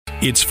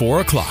It's 4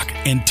 o'clock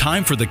and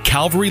time for the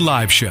Calvary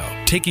Live Show,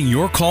 taking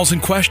your calls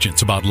and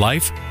questions about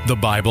life, the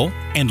Bible,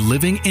 and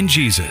living in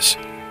Jesus.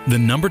 The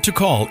number to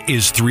call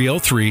is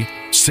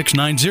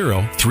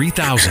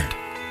 303-690-3000.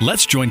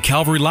 Let's join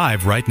Calvary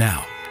Live right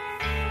now.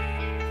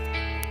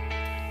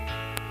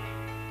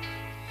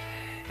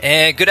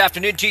 And good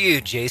afternoon to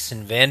you,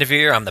 Jason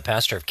Vanderveer. I'm the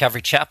pastor of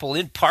Calvary Chapel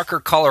in Parker,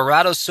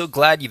 Colorado. So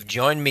glad you've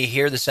joined me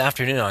here this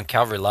afternoon on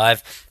Calvary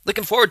Live.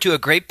 Looking forward to a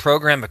great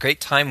program, a great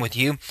time with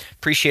you.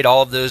 Appreciate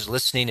all of those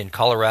listening in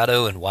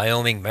Colorado and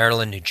Wyoming,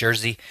 Maryland, New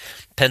Jersey,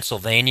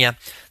 Pennsylvania.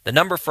 The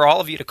number for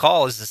all of you to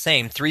call is the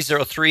same,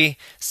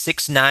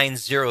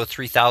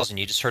 303-690-3000.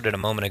 You just heard it a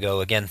moment ago.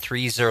 Again,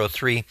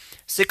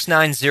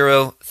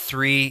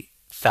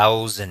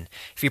 303-690-3000.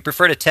 If you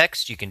prefer to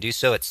text, you can do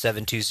so at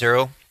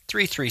 720-336-0897.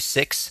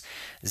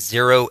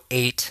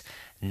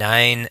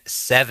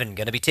 Going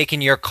to be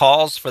taking your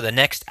calls for the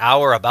next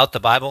hour about the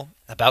Bible,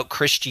 about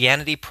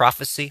Christianity,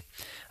 prophecy,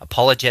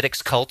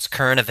 apologetics, cults,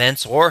 current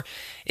events, or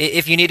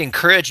if you need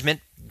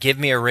encouragement, give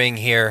me a ring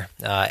here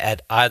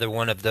at either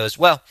one of those.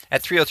 Well,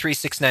 at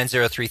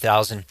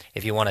 303-690-3000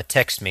 if you want to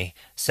text me,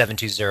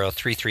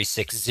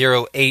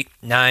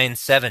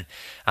 720-336-0897.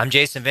 I'm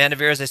Jason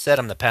Vanderveer. As I said,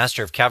 I'm the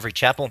pastor of Calvary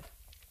Chapel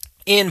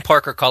in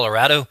Parker,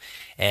 Colorado.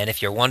 And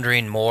if you're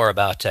wondering more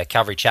about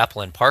Calvary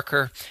Chapel in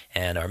Parker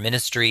and our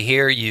ministry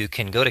here, you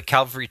can go to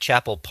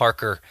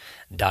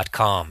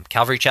calvarychapelparker.com,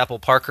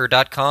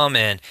 calvarychapelparker.com,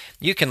 and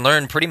you can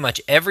learn pretty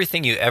much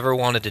everything you ever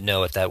wanted to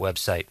know at that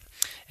website.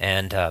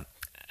 And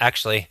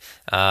actually,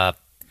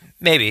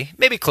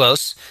 maybe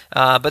close,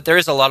 but there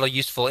is a lot of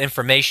useful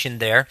information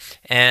there,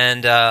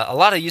 and a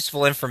lot of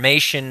useful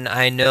information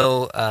I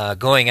know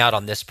going out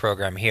on this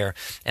program here.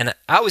 And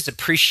I always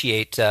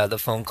appreciate the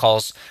phone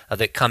calls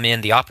that come in,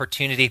 the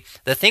opportunity,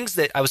 the things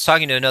that I was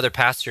talking to another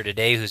pastor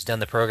today who's done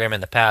the program in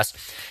the past,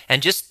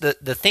 and just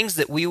the things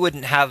that we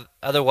wouldn't have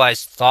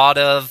otherwise thought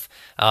of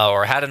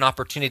or had an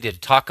opportunity to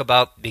talk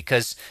about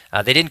because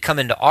they didn't come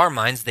into our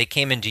minds. They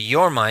came into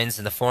your minds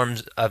in the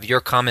forms of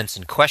your comments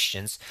and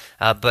questions,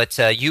 but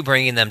you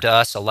bringing them to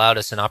us allowed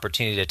us an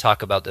opportunity to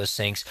talk about those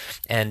things.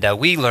 And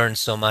we learned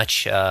so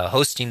much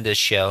hosting this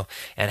show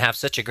and have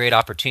such a great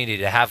opportunity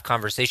to have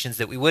conversations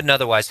that we wouldn't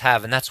otherwise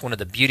have. And that's one of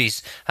the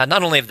beauties,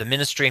 not only of the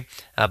ministry,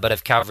 but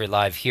of Calvary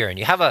Live here. And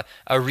you have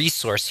a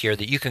resource here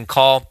that you can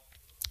call.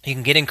 You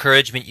can get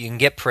encouragement, you can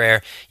get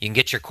prayer, you can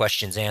get your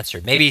questions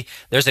answered. Maybe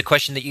there's a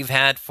question that you've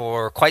had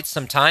for quite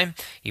some time.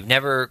 You've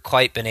never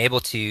quite been able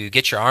to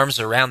get your arms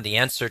around the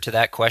answer to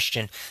that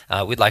question.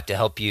 We'd like to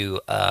help you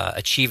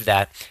achieve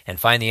that and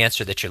find the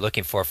answer that you're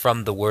looking for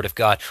from the Word of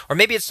God. Or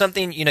maybe it's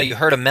something, you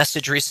heard a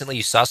message recently,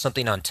 you saw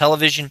something on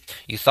television,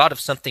 you thought of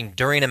something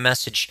during a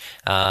message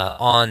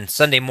on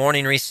Sunday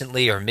morning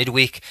recently or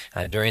midweek,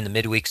 during the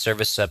midweek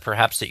service,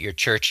 perhaps at your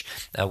church.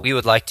 We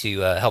would like to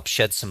help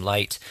shed some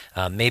light,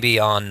 maybe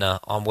on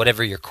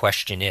whatever your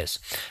question is.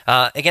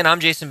 Again, I'm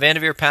Jason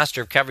Vanderveer,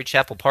 pastor of Calvary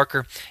Chapel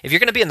Parker. If you're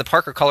going to be in the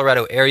Parker,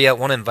 Colorado area, I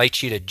want to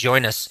invite you to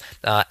join us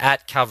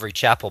at Calvary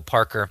Chapel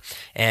Parker.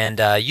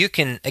 And you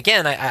can,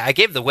 again, I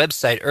gave the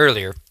website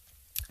earlier,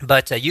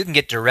 but you can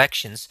get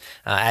directions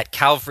at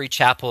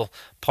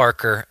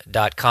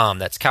calvarychapelparker.com.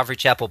 That's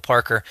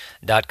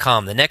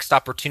calvarychapelparker.com. The next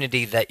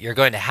opportunity that you're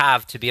going to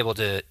have to be able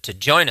to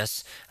join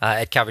us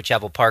at Calvary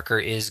Chapel Parker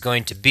is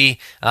going to be,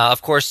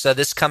 of course,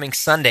 this coming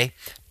Sunday,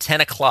 10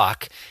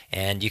 o'clock,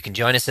 and you can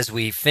join us as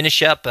we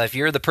finish up. If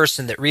you're the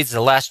person that reads the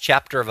last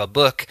chapter of a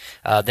book,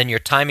 then your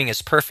timing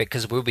is perfect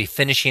because we'll be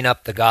finishing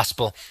up the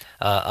Gospel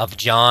of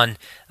John,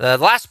 the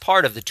last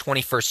part of the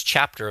 21st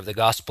chapter of the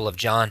Gospel of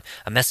John,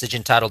 a message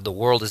entitled The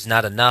World Is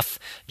Not Enough,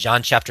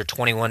 John chapter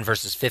 21,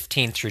 verses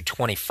 15 through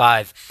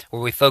 25,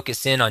 where we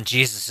focus in on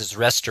Jesus'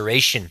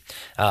 restoration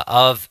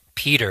of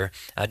Peter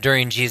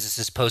during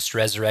Jesus'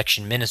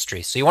 post-resurrection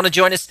ministry. So you want to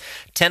join us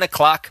 10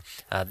 o'clock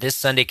this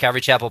Sunday,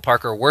 Calvary Chapel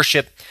Parker,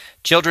 worship,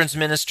 children's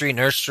ministry,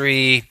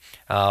 nursery,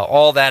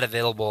 all that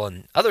available,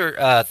 and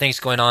other things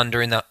going on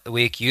during the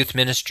week, youth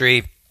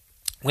ministry,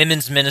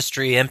 women's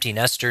ministry, empty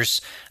nesters,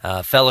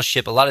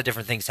 fellowship, a lot of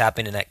different things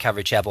happening at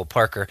Calvary Chapel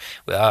Parker.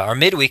 Our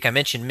midweek, I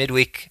mentioned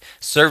midweek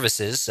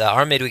services.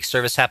 Our midweek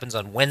service happens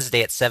on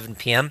Wednesday at 7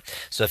 p.m.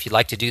 So if you'd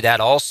like to do that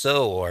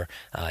also, or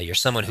you're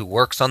someone who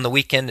works on the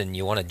weekend and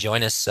you want to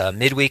join us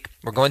midweek,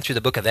 we're going through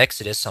the book of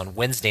Exodus on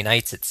Wednesday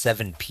nights at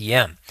 7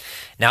 p.m.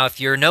 Now,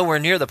 if you're nowhere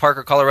near the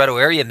Parker, Colorado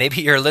area,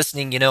 maybe you're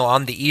listening,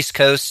 on the East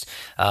Coast,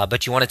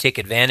 but you want to take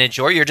advantage,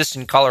 or you're just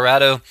in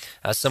Colorado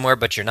somewhere,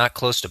 but you're not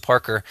close to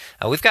Parker,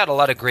 we've got a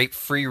lot of great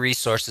free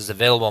resources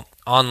available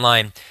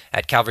online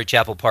at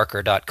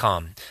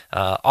calvarychapelparker.com.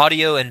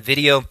 Audio and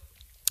video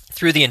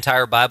through the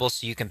entire Bible,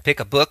 so you can pick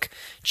a book,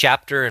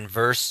 chapter, and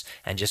verse,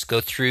 and just go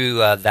through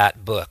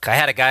that book. I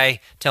had a guy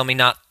tell me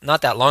not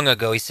that long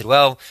ago, he said,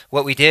 well,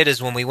 what we did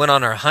is when we went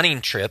on our hunting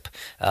trip,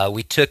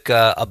 we took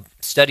a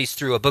studies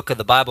through a book of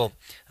the Bible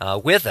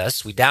with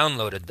us. We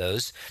downloaded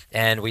those,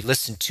 and we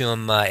listened to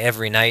them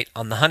every night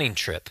on the hunting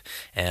trip.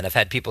 And I've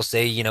had people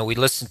say, we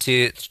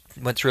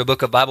went through a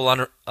book of Bible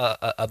on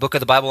a book of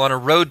the Bible on a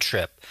road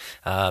trip.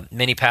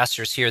 Many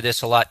pastors hear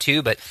this a lot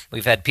too, but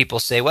we've had people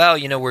say, well,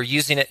 we're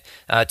using it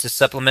to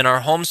supplement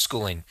our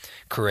homeschooling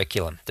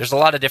curriculum. There's a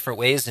lot of different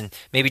ways, and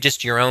maybe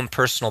just your own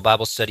personal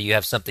Bible study, you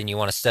have something you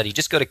want to study.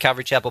 Just go to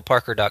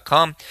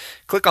CalvaryChapelParker.com,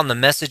 click on the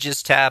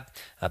Messages tab,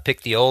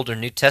 pick the Old or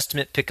New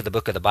Testament, pick the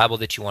book of the Bible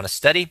that you want to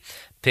study,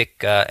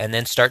 and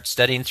then start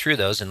studying through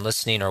those and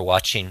listening or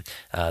watching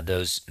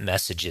those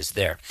messages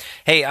there.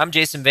 Hey, I'm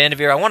Jason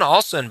Vandeveer. I want to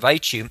also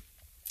invite you,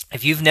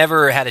 if you've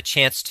never had a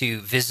chance to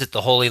visit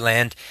the Holy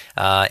Land,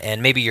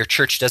 and maybe your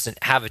church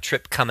doesn't have a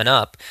trip coming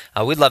up,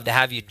 we'd love to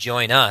have you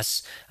join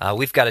us.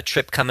 We've got a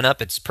trip coming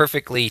up. It's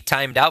perfectly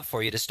timed out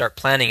for you to start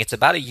planning. It's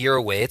about a year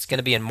away. It's going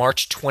to be in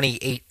March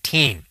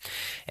 2018.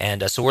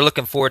 And so we're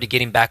looking forward to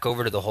getting back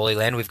over to the Holy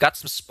Land. We've got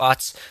some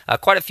spots,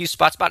 quite a few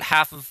spots, about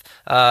half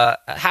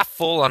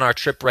full on our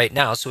trip right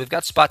now. So we've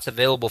got spots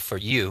available for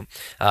you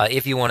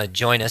if you want to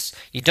join us.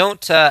 You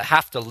don't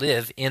have to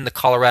live in the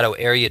Colorado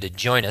area to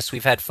join us.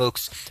 We've had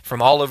folks from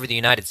all over the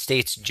United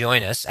States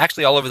join us.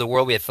 Actually, all over the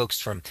world. We had folks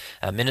from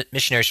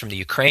missionaries from the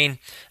Ukraine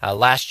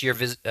last year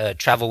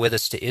travel with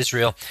us to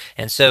Israel.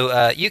 And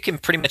so you can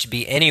pretty much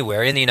be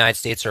anywhere in the United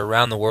States or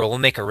around the world. We'll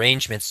make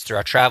arrangements through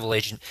our travel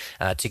agent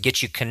to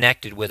get you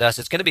connected with us.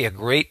 It's going to be a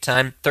great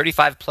time.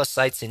 35 plus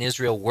sites in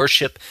Israel,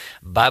 worship,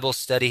 Bible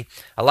study.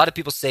 A lot of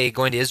people say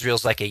going to Israel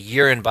is like a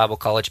year in Bible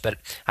college, but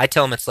I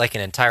tell them it's like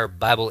an entire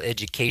Bible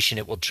education.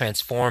 It will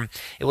transform.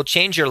 It will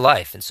change your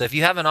life. And so if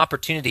you have an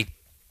opportunity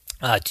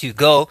to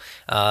go.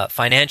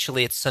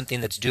 Financially, it's something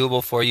that's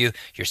doable for you.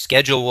 Your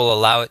schedule will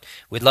allow it.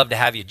 We'd love to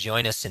have you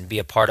join us and be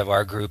a part of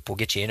our group. We'll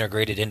get you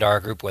integrated into our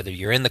group, whether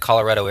you're in the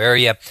Colorado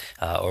area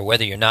or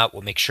whether you're not.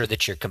 We'll make sure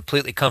that you're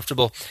completely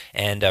comfortable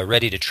and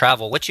ready to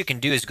travel. What you can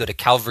do is go to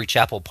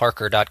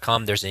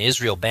CalvaryChapelParker.com. There's an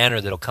Israel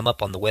banner that'll come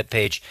up on the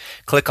webpage.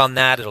 Click on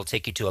that. It'll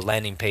take you to a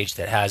landing page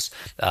that has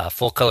a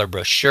full-color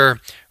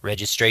brochure,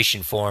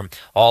 registration form,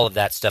 all of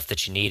that stuff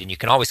that you need. And you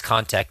can always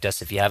contact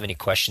us if you have any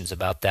questions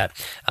about that.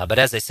 But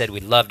as I said,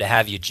 we'd love to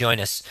have you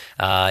join us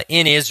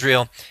in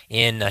Israel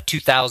in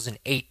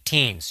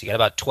 2018. So you got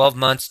about 12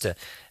 months to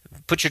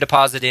put your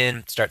deposit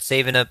in, start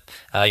saving up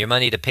your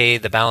money to pay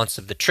the balance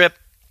of the trip,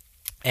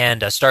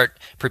 and start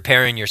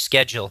preparing your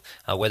schedule,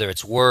 whether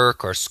it's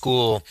work or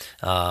school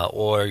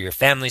or your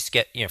family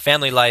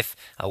life,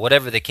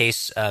 whatever the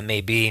case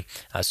may be,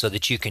 so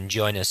that you can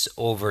join us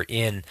over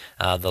in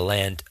the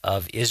land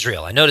of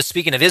Israel. I noticed,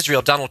 speaking of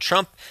Israel, Donald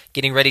Trump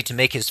getting ready to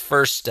make his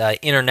first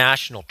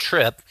international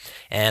trip,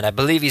 and I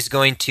believe he's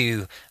going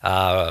to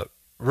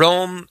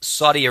Rome,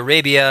 Saudi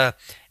Arabia,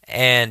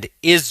 and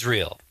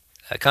Israel.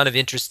 Kind of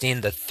interesting,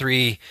 the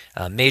three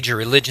major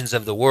religions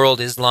of the world,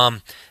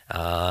 Islam,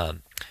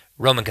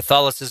 Roman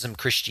Catholicism,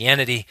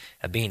 Christianity,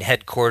 being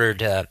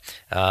headquartered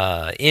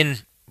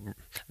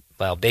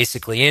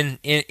basically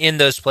in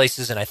those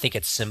places, and I think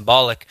it's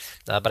symbolic.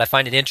 But I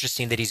find it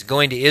interesting that he's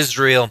going to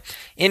Israel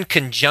in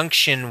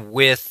conjunction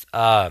with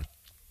the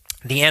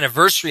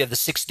anniversary of the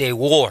Six-Day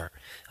War,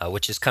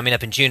 which is coming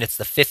up in June. It's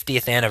the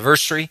 50th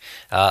anniversary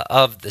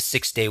of the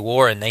Six-Day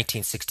War in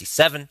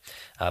 1967.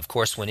 Of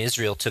course, when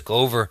Israel took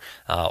over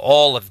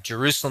all of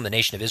Jerusalem, the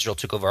nation of Israel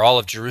took over all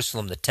of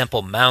Jerusalem, the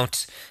Temple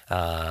Mount,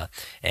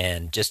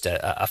 and just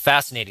a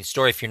fascinating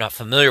story if you're not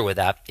familiar with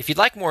that. If you'd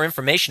like more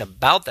information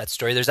about that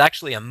story, there's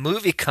actually a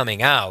movie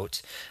coming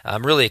out.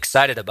 I'm really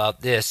excited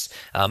about this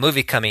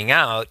movie coming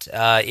out.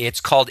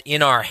 It's called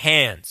In Our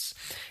Hands,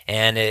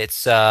 and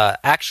it's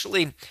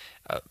actually...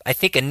 I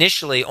think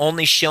initially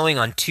only showing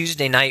on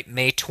Tuesday night,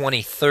 May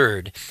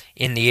 23rd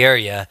in the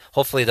area.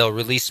 Hopefully they'll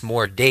release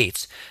more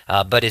dates.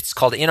 But it's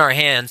called In Our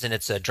Hands, and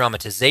it's a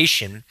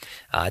dramatization,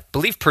 I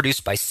believe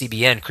produced by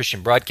CBN,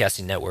 Christian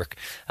Broadcasting Network,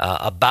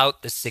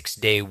 about the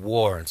Six-Day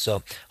War. And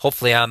so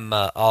hopefully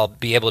I'll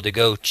be able to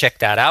go check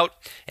that out,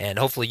 and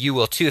hopefully you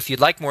will too. If you'd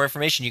like more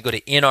information, you go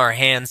to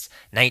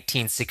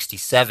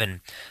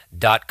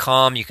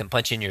inourhands1967.com. You can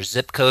punch in your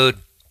zip code,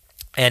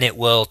 and it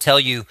will tell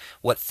you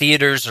what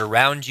theaters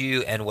around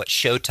you and what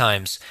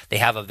showtimes they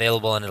have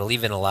available, and it'll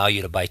even allow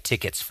you to buy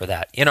tickets for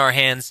that.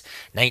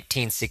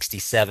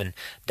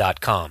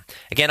 inourhands1967.com.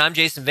 Again, I'm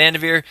Jason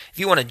Vandeveer. If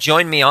you want to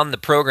join me on the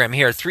program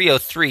here,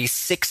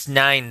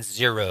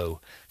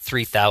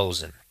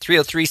 303-690-3000.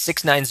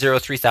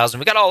 303-690-3000.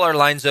 We got all our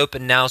lines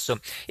open now, so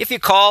if you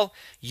call,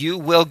 you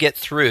will get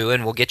through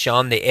and we'll get you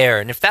on the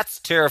air. And if that's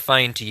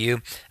terrifying to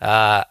you,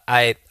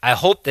 I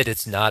hope that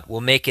it's not.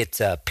 We'll make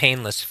it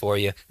painless for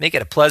you, make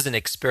it a pleasant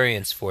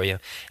experience for you,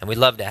 and we'd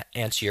love to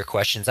answer your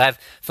questions. I have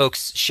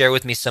folks share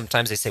with me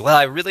sometimes. They say, well,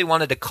 I really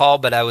wanted to call,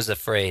 but I was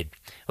afraid.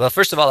 Well,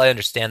 first of all, I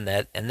understand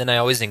that, and then I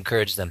always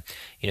encourage them,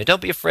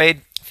 don't be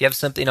afraid. If you have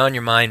something on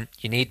your mind,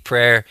 you need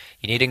prayer,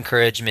 you need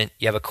encouragement,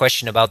 you have a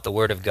question about the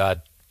Word of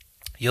God,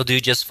 You'll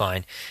do just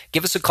fine.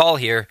 Give us a call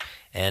here,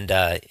 and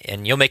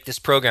you'll make this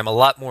program a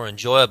lot more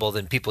enjoyable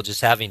than people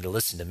just having to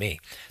listen to me.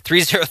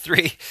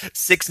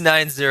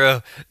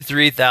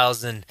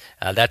 303-690-3000.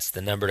 That's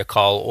the number to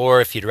call.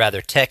 Or if you'd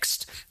rather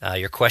text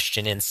your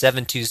question in,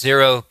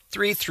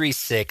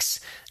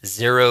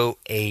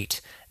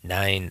 720-336-0897.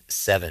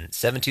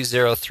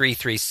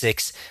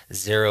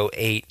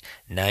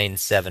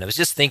 720-336-0897. I was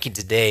just thinking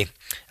today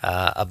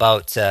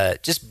about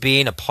just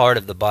being a part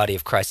of the body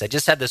of Christ. I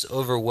just had this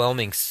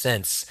overwhelming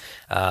sense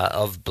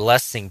of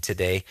blessing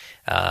today.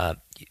 Had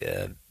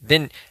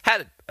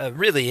a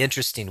really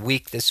interesting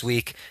week this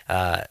week.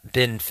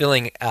 Been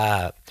feeling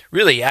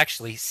really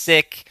actually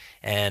sick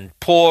and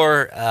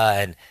poor,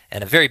 and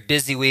a very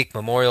busy week,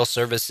 memorial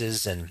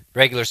services and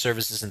regular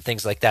services and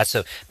things like that.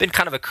 So been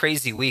kind of a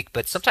crazy week,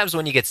 but sometimes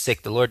when you get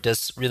sick, the Lord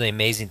does really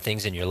amazing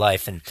things in your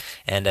life, and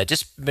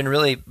just been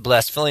really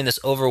blessed, feeling this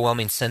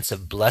overwhelming sense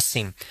of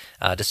blessing,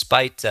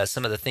 despite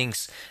some of the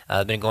things that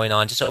have been going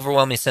on, just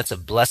overwhelming sense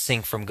of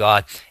blessing from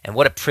God, and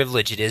what a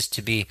privilege it is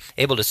to be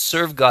able to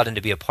serve God and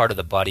to be a part of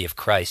the body of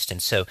Christ.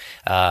 And so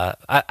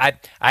I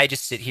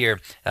just sit here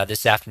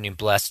this afternoon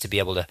blessed to be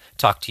able to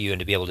talk to you and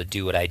to be able to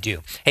do what I do.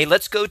 Hey,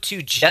 let's go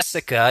to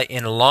Jessica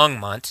in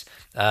Longmont.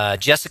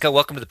 Jessica,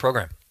 welcome to the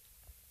program.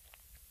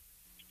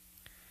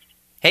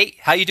 Hey,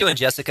 how you doing,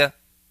 Jessica?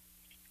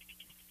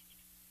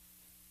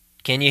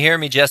 Can you hear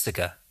me,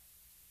 Jessica?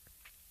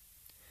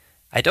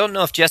 I don't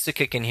know if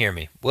Jessica can hear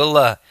me.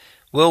 We'll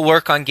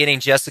work on getting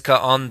Jessica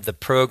on the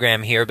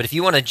program here, but if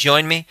you want to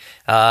join me,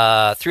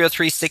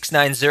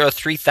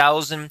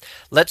 303-690-3000.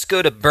 Let's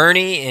go to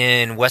Bernie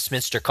in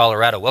Westminster,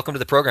 Colorado. Welcome to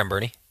the program,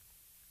 Bernie.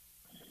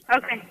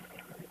 Okay.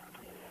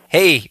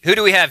 Hey, who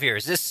do we have here?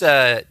 Is this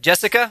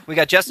Jessica? We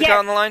got Jessica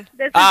on the line?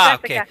 This is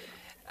Jessica. Okay.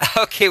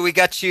 Okay, we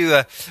got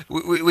you.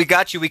 We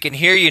got you. We can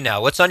hear you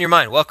now. What's on your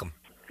mind? Welcome.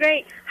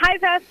 Great. Hi,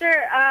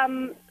 Pastor.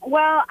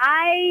 Well,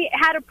 I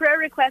had a prayer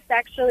request,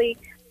 actually.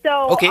 So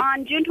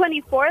on June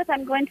 24th,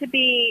 I'm going to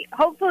be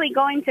hopefully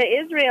going to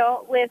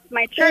Israel with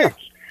my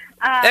church.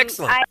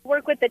 Excellent. I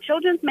work with the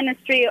children's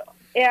ministry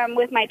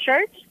with my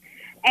church,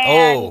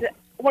 and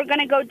we're going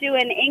to go do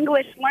an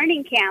English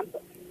learning camp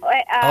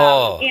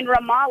in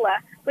Ramallah,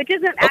 which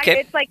isn't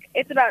actually,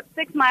 it's about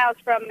 6 miles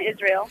from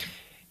Israel.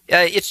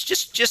 It's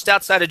just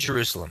outside of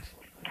Jerusalem.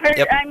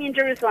 I mean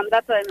Jerusalem.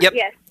 That's what I meant.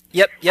 Yes.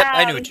 Yep.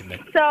 I knew what you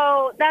meant.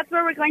 So that's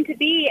where we're going to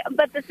be.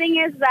 But the thing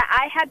is that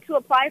I had to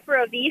apply for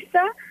a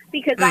visa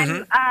because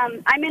I'm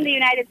in the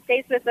United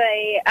States with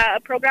a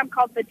program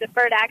called the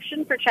Deferred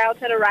Action for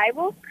Childhood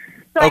Arrivals.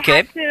 So I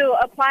had to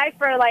apply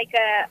for like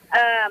a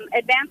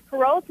advanced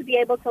parole to be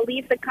able to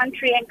leave the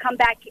country and come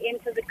back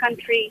into the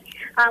country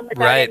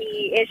without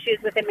any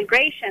issues with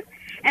immigration.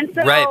 And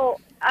so,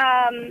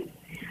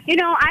 you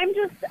know, I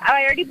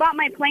already bought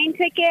my plane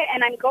ticket,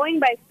 and I'm going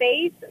by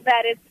faith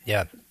that it's,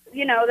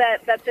 you know,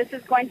 that this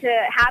is going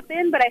to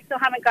happen, but I still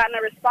haven't gotten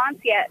a response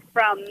yet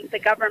from the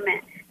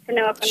government to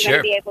know if I'm going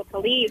to be able to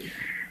leave.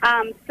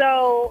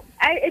 So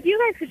if you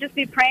guys could just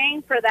be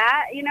praying for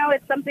that, you know,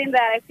 it's something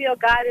that I feel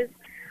God is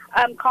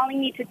calling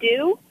me to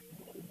do.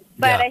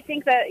 But I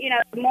think that, you know,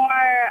 the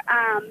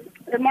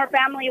more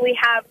family we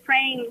have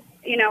praying,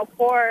 you know,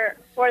 for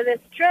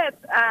this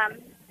trip,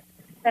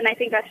 then I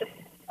think that's just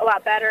a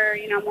lot better,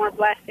 you know, more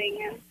blessing.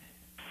 And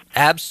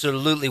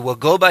absolutely. Well,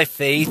 go by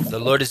faith. The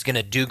Lord is going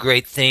to do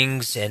great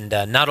things, and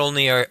not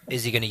only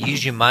is He going to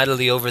use you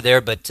mightily over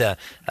there, but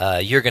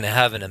you're going to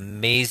have an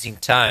amazing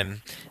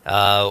time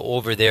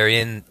over there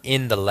in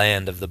the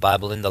land of the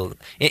Bible,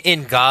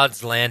 in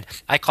God's land.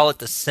 I call it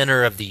the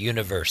center of the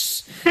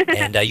universe,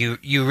 and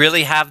you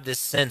really have this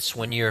sense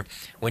when you're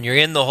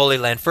in the Holy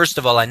Land. First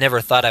of all, I never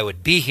thought I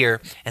would be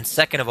here, and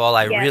second of all,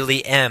 I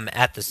really am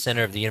at the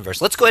center of the universe.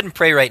 Let's go ahead and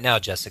pray right now,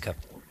 Jessica.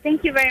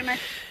 Thank you very much.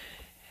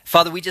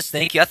 Father, we just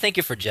thank you. I thank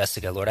you for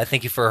Jessica, Lord. I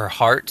thank you for her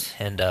heart.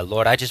 And,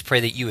 Lord, I just pray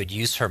that you would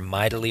use her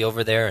mightily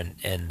over there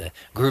and the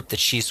group that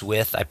she's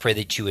with. I pray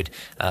that you would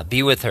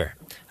be with her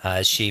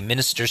as she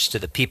ministers to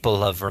the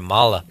people of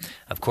Ramallah,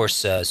 of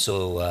course,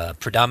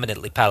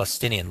 predominantly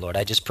Palestinian, Lord.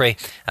 I just pray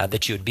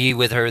that you would be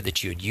with her,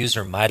 that you would use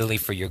her mightily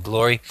for your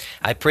glory.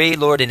 I pray,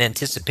 Lord, in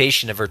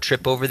anticipation of her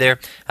trip over there,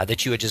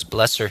 that you would just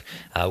bless her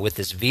with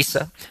this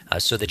visa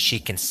so that she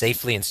can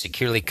safely and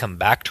securely come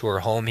back to her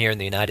home here in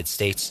the United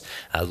States.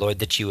 Lord,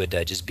 that you would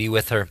just be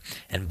with her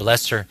and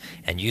bless her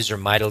and use her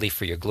mightily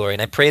for your glory.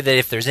 And I pray that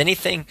if there's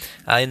anything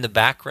in the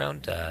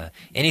background,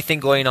 anything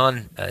going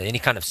on, any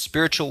kind of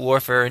spiritual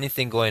warfare,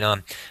 anything going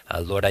on,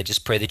 Lord, I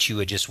just pray that you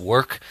would just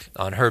work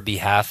on her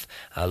behalf,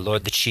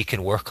 Lord, that she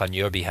can work on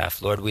your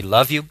behalf. Lord, we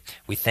love you,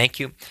 we thank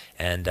you,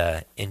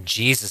 and in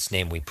Jesus'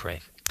 name we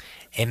pray.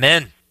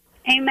 Amen.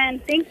 Amen.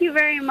 Thank you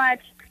very much.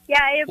 Yeah,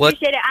 I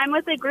appreciate it. I'm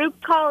with a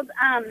group called,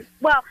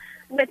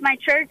 with my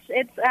church,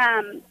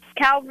 it's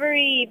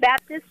Calvary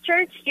Baptist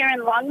Church here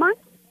in Longmont.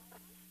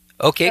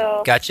 Okay,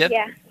 gotcha.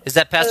 Yeah. Is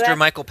that Pastor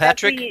Michael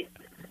Patrick?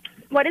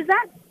 What is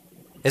that?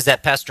 Is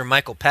that Pastor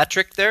Michael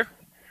Patrick there?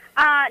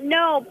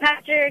 No,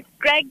 Pastor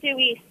Greg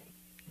Dewey.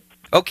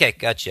 Okay,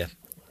 gotcha.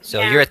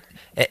 So you're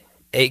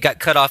it got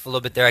cut off a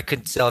little bit there. I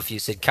couldn't tell if you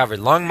said Calvary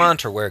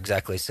Longmont or where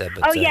exactly said.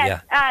 But, Oh,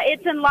 yes. yeah.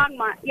 It's in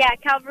Longmont. Yeah,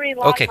 Calvary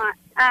Longmont. Okay.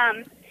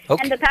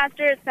 Okay. And the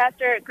pastor is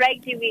Pastor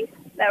Greg Dewey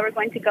that we're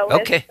going to go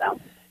with. Okay. So.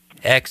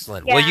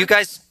 Excellent. Yeah. Well, you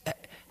guys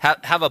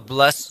have a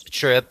blessed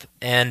trip,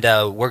 and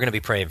we're going to be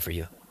praying for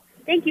you.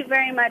 Thank you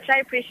very much. I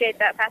appreciate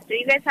that, Pastor.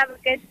 You guys have a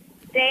good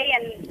day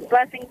and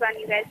blessings on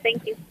you guys.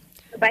 Thank you.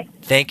 Bye-bye.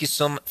 Thank you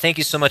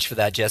so much for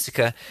that,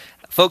 Jessica.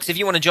 Folks, if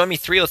you want to join me,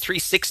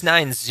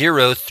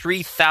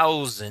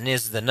 303-690-3000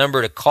 is the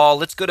number to call.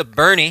 Let's go to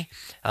Bernie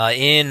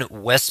in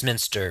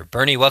Westminster.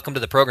 Bernie, welcome to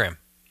the program.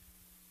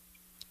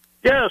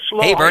 Yes,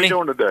 hello. Hey, Bernie. How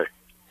are you doing today?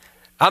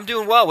 I'm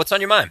doing well. What's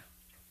on your mind?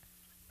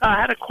 I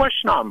had a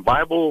question on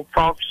Bible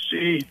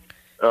prophecy,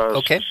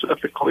 Okay.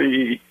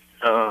 specifically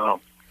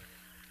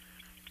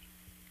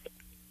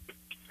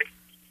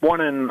one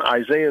in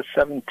Isaiah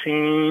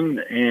 17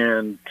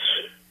 and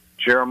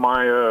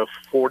Jeremiah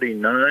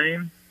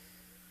 49.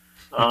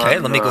 Okay,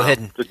 let me go ahead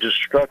and... the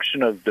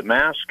destruction of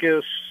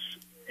Damascus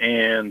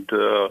and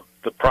the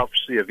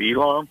prophecy of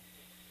Elam.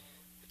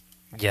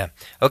 Yeah.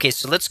 Okay,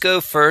 so let's go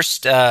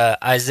first,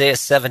 Isaiah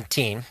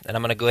 17, and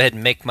I'm going to go ahead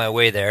and make my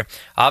way there.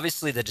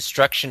 Obviously, the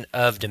destruction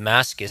of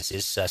Damascus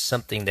is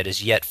something that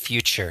is yet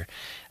future.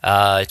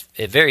 It's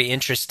a very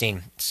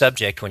interesting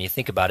subject when you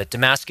think about it.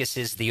 Damascus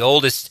is the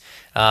oldest,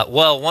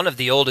 one of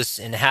the oldest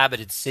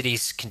inhabited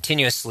cities,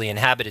 continuously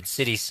inhabited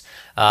cities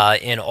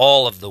in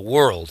all of the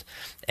world.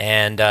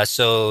 And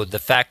so the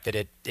fact that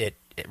it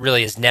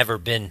really has never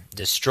been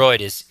destroyed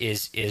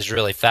is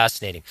really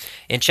fascinating.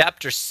 In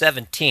chapter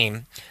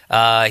 17,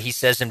 he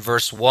says in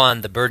verse 1,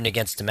 the burden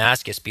against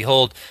Damascus,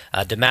 behold,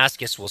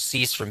 Damascus will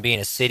cease from being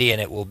a city, and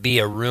it will be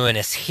a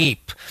ruinous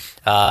heap.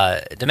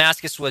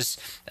 Damascus was,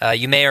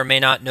 you may or may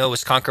not know,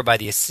 was conquered by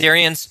the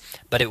Assyrians,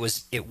 but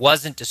it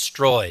wasn't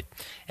destroyed.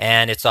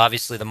 And it's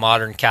obviously the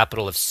modern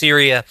capital of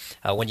Syria.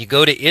 When you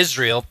go to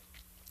Israel,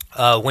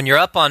 when you're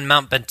up on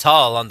Mount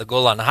Bental on the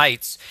Golan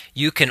Heights,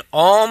 you can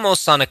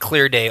almost on a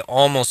clear day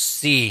almost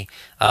see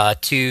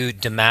to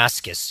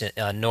Damascus,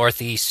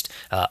 northeast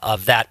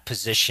of that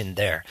position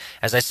there.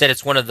 As I said,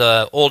 it's one of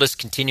the oldest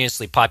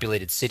continuously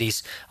populated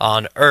cities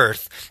on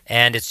earth,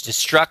 and its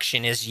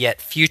destruction is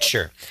yet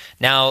future.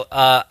 Now,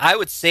 I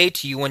would say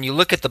to you, when you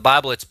look at the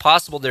Bible, it's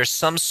possible there's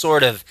some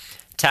sort of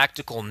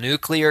tactical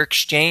nuclear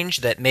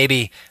exchange that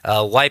maybe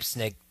wipes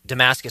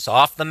Damascus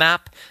off the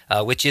map,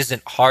 which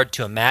isn't hard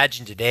to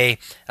imagine today,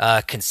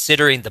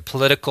 considering the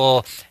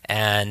political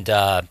and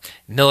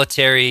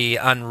military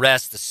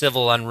unrest, the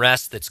civil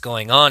unrest that's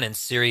going on in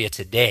Syria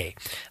today.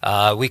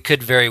 We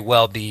could very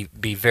well be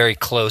very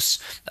close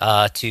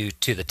to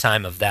the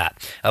time of that.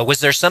 Was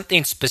there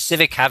something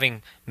specific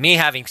having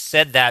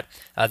said that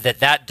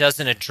that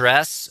doesn't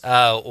address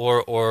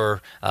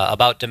or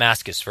about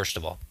Damascus, first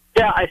of all?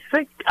 Yeah, I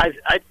think I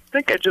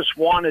just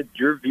wanted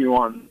your view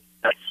on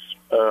that.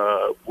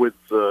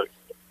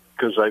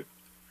 Because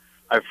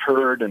I've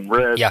heard and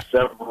read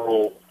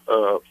several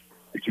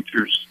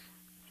teachers,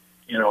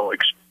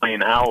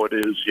 explain how it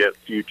is yet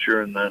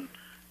future, and then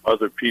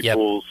other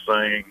people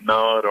saying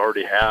no, it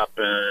already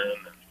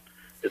happened.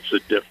 It's a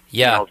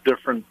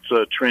different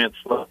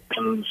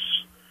translations.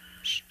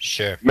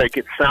 Sure, make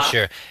it sound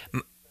sure.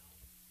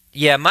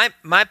 Yeah, my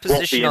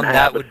position on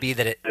that would be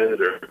that it.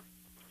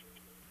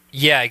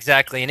 Yeah,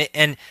 exactly.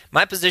 And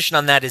my position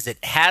on that is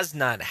it has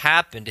not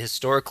happened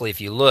historically. If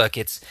you look,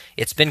 it's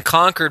been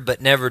conquered but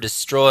never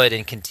destroyed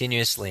and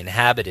continuously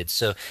inhabited.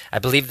 So I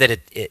believe that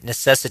it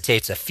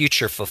necessitates a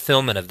future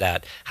fulfillment of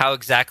that. How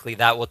exactly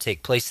that will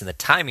take place and the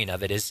timing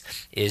of it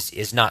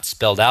is not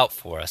spelled out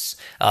for us.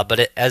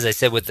 But as I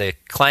said, with the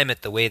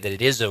climate the way that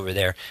it is over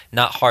there,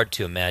 not hard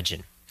to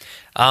imagine.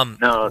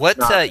 No, it's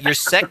not. Your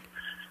second?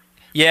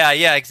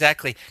 Yeah,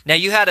 exactly. Now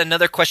you had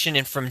another question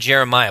in from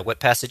Jeremiah. What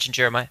passage in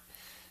Jeremiah?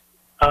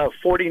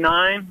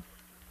 49.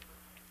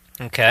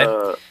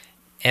 Okay.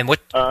 And what?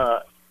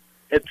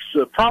 It's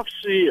a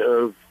prophecy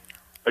of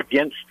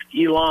against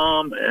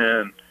Elam,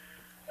 and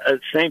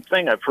same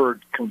thing. I've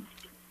heard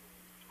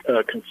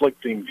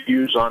conflicting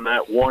views on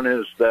that. One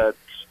is that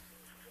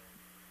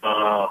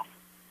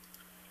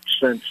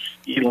since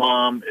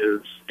Elam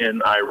is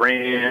in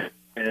Iran,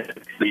 and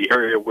the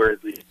area where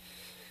it's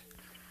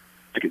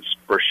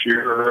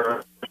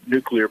Bashir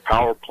nuclear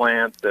power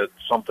plant, that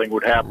something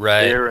would happen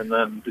there, and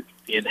then the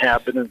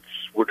inhabitants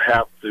would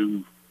have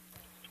to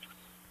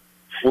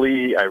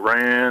flee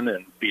Iran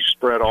and be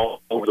spread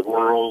all over the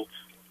world.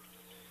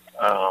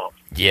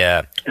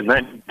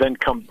 And then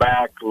come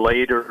back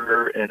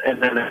later,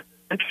 and then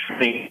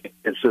eventually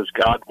it says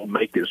God will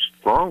make his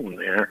throne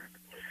there.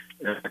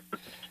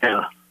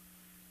 Yeah,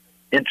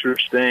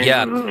 interesting.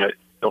 Yeah. I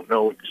don't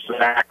know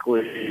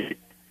exactly.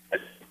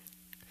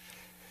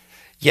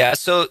 Yeah,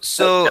 so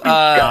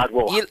God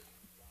will.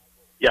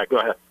 Yeah, go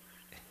ahead.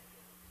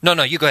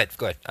 No, you go ahead.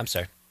 Go ahead. I'm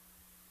sorry.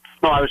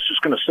 No, I was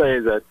just going to say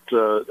that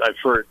I've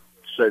heard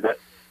say that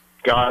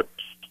God,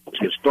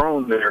 his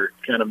throne there,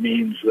 kind of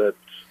means that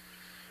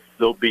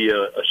there'll be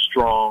a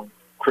strong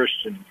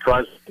Christian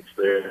presence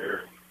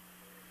there,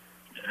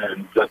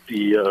 and that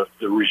the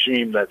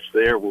regime that's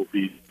there will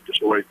be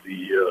destroyed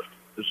the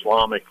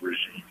Islamic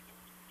regime.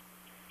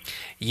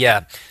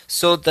 Yeah.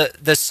 So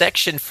the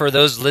section for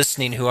those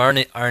listening who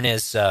aren't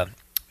as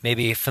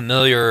maybe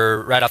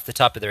familiar right off the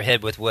top of their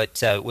head with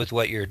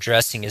what you're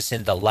addressing is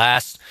in the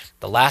last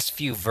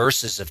few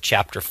verses of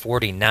chapter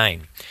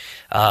 49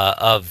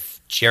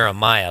 of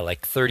Jeremiah,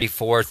 like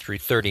 34 through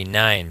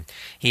 39.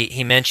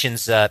 He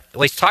mentions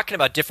he's talking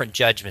about different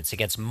judgments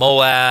against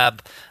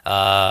Moab,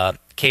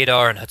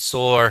 Kedar and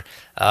Hatzor,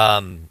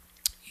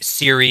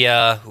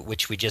 Syria,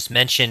 which we just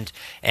mentioned,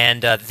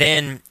 and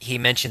then he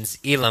mentions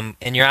Elam,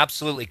 and you're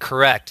absolutely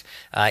correct.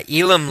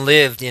 Elam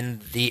lived in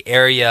the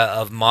area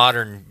of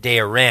modern-day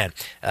Iran,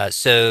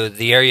 so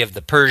the area of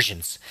the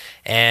Persians,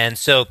 and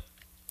so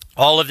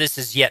all of this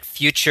is yet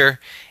future,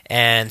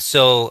 and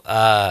so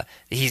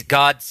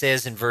God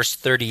says in verse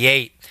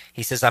 38,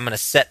 he says, I'm going to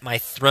set my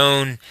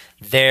throne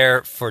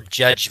there for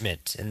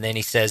judgment. And then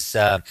he says,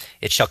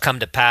 it shall come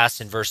to pass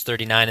in verse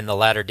 39 in the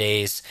latter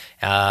days,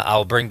 I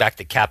will bring back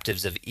the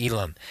captives of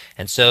Elam.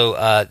 And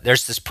so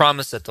there's this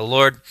promise that the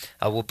Lord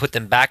will put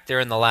them back there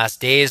in the last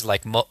days,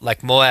 like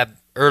Moab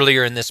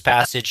earlier in this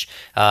passage.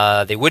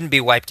 They wouldn't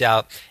be wiped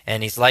out,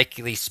 and he's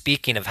likely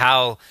speaking of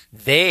how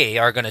they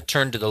are going to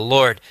turn to the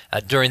Lord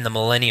during the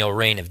millennial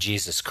reign of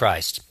Jesus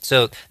Christ.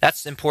 So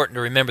that's important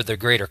to remember the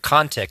greater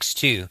context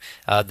too.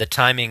 The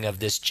timing of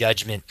this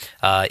judgment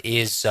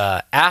is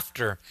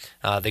after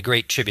the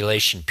Great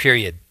Tribulation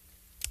period.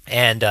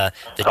 And the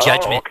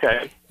judgment,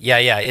 okay.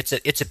 Yeah,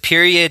 it's a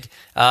period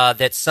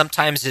that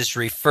sometimes is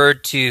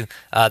referred to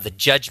the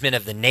judgment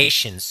of the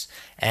nations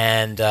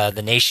and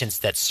the nations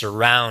that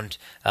surround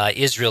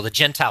Israel, the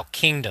Gentile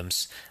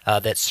kingdoms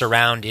that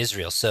surround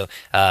Israel. So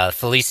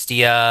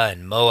Philistia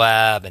and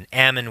Moab and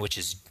Ammon, which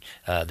is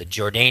the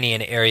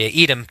Jordanian area,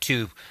 Edom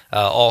too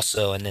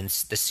also, and then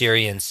the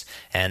Syrians,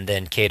 and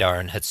then Kedar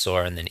and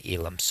Hatzor, and then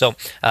Elam. So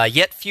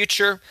yet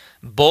future,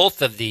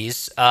 both of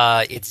these,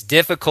 it's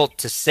difficult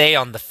to say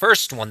on the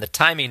first one, the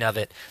timing of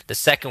it. The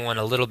second one,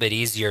 a little bit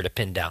easier to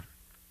pin down.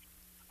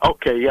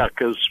 Okay, yeah,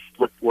 because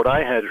what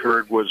I had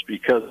heard was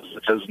because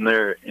it says in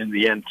there in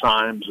the end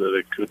times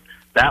that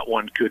that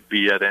one could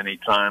be at any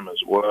time as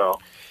well.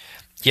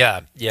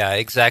 Yeah,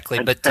 exactly.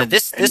 But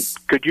this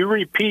could you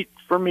repeat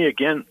for me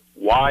again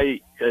why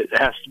it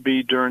has to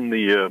be during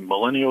the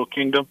millennial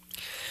kingdom?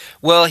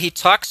 Well, he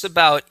talks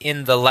about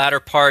in the latter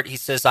part, he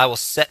says, I will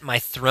set my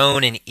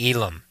throne in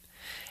Elam.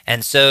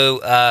 And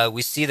so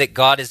we see that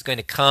God is going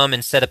to come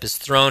and set up his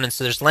throne. And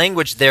so there's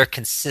language there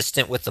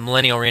consistent with the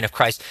millennial reign of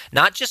Christ,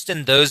 not just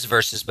in those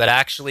verses, but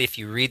actually if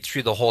you read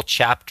through the whole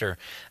chapter,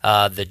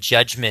 the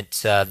judgment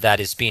that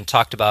is being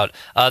talked about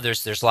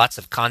others, there's lots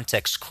of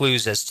context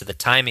clues as to the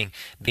timing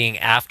being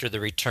after the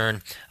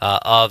return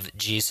of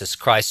Jesus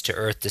Christ to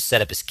earth to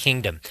set up his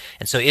kingdom.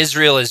 And so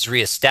Israel is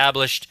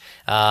reestablished.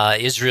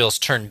 Israel's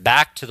turned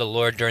back to the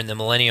Lord during the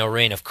millennial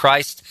reign of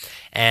Christ.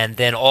 And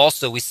then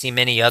also we see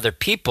many other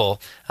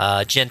people,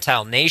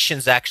 Gentile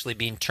nations actually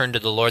being turned to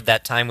the Lord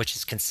that time, which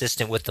is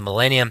consistent with the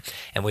millennium.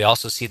 And we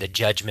also see the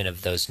judgment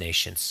of those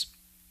nations.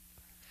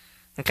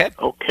 Okay?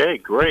 Okay,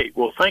 great.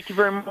 Well, thank you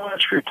very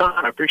much for your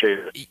time. I appreciate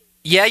it.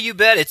 Yeah, you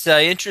bet. It's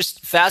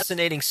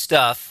fascinating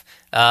stuff.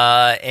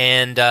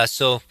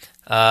 So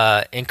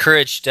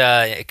encouraged.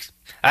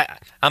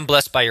 I'm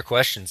blessed by your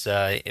questions.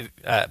 I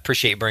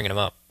appreciate you bringing them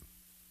up.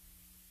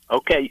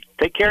 Okay,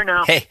 take care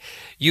now. Hey,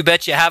 you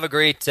bet you have a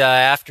great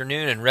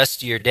afternoon and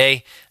rest of your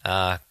day.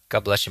 God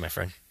bless you, my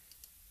friend.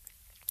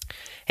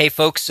 Hey,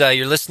 folks,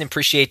 you're listening.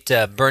 Appreciate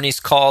Bernie's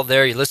call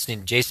there. You're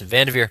listening to Jason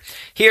Vandeveer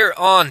here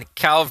on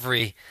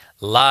Calvary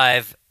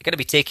Live. I'm going to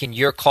be taking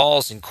your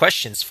calls and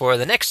questions for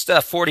the next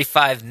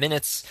 45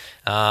 minutes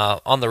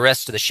on the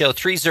rest of the show.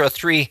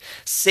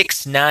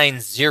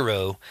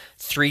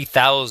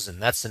 303-690-3000.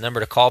 That's the number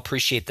to call.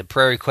 Appreciate the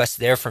prayer request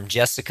there from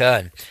Jessica,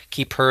 and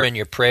keep her in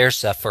your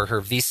prayers for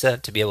her visa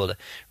to be able to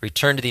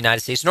return to the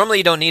United States. Normally,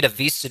 you don't need a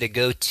visa to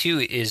go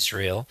to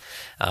Israel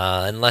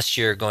unless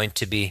you're going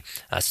to be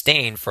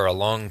staying for a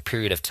long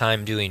period of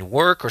time doing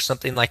work or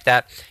something like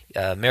that.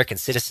 American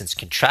citizens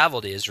can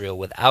travel to Israel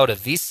without a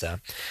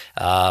visa,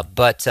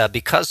 but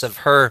because of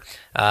her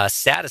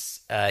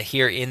status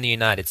here in the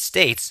United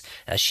States,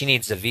 she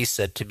needs a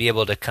visa to be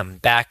able to come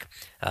back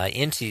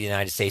into the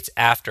United States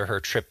after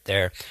her trip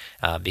there,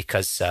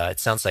 because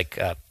it sounds like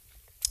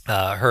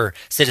her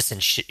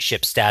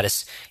citizenship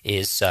status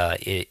is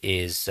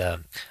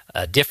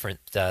different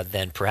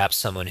than perhaps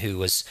someone who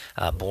was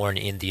born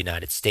in the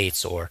United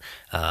States, or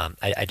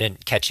I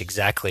didn't catch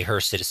exactly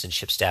her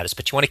citizenship status,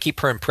 but you want to keep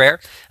her in prayer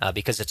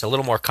because it's a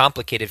little more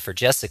complicated for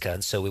Jessica,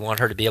 and so we want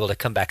her to be able to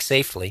come back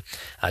safely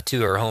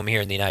to her home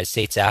here in the United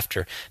States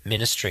after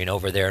ministering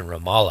over there in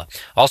Ramallah.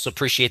 Also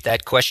appreciate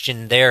that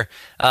question there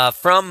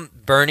from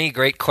Bernie.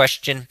 Great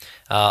question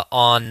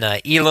on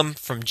Elam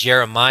from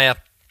Jeremiah.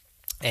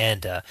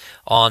 And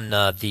on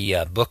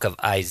the book of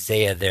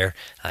Isaiah there,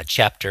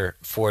 chapter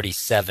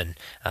 47,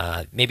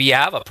 maybe you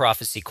have a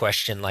prophecy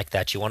question like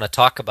that. You want to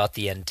talk about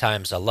the end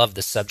times. I love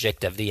the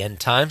subject of the end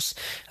times.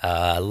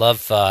 I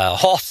love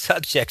all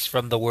subjects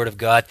from the Word of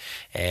God.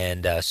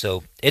 And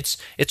so it's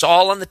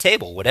all on the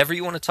table. Whatever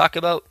you want to talk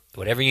about,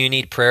 whatever you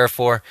need prayer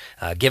for,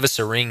 give us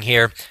a ring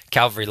here.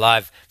 Calvary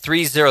Live,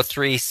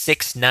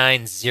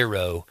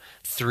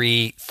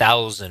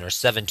 303-690-3000 or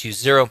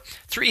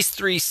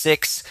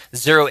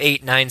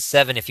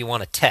 720-336-0897 if you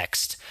want to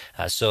text.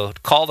 So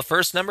call the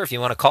first number if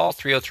you want to call,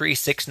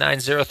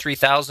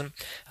 303-690-3000,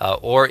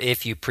 or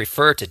if you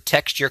prefer to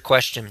text your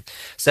question,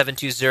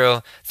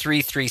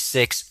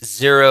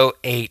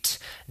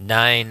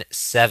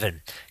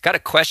 720-336-0897. Got a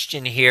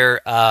question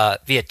here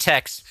via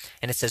text,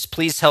 and it says,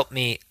 please help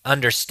me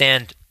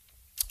understand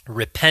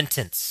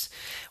repentance.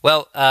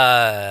 Well,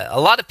 a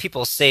lot of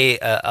people say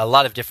a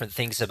lot of different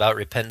things about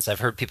repentance. I've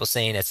heard people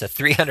saying it's a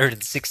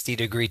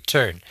 360-degree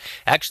turn.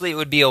 Actually, it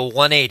would be a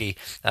 180.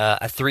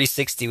 A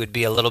 360 would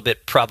be a little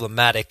bit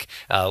problematic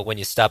when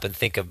you stop and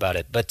think about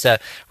it. But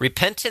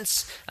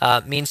repentance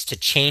means to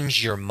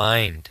change your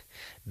mind.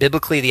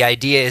 Biblically, the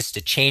idea is to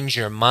change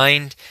your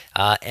mind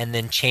and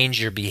then change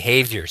your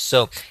behavior.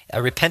 So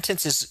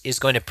repentance is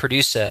going to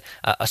produce a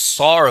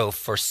sorrow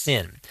for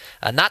sin.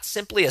 Not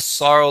simply a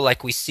sorrow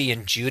like we see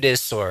in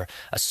Judas or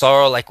a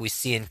sorrow like we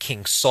see in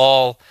King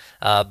Saul,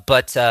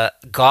 but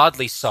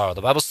godly sorrow.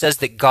 The Bible says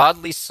that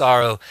godly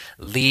sorrow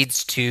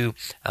leads to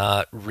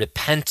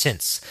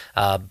repentance,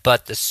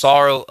 but the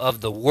sorrow of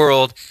the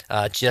world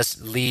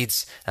just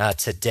leads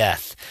to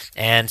death.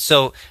 And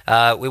so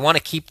we want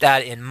to keep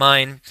that in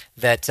mind,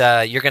 that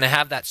you're going to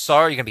have that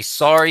sorrow. You're going to be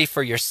sorry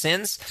for your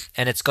sins,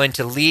 and it's going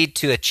to lead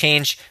to a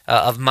change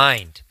of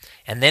mind.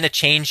 And then a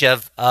change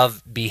of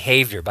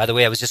behavior. By the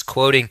way, I was just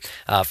quoting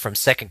from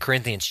 2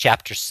 Corinthians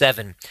chapter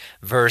 7,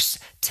 verse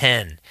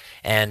 10.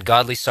 And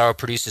godly sorrow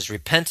produces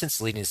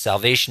repentance, leading to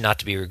salvation, not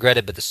to be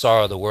regretted, but the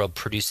sorrow of the world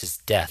produces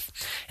death.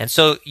 And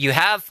so you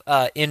have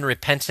in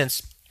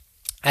repentance,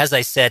 as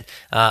I said,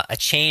 a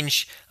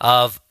change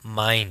of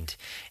mind.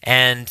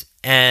 And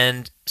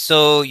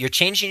so you're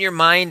changing your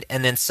mind,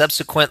 and then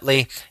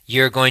subsequently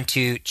you're going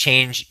to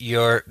change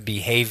your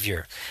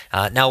behavior.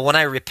 Now, when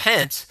I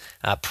repent,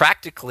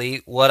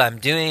 practically what I'm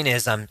doing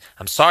is I'm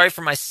sorry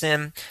for my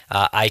sin.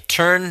 I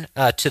turn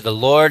to the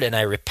Lord and I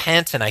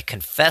repent and I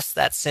confess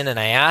that sin and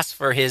I ask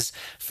for His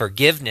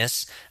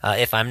forgiveness.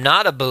 If I'm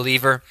not a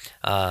believer,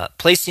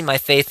 placing my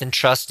faith and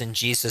trust in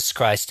Jesus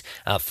Christ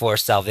for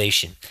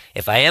salvation.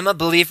 If I am a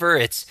believer,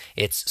 it's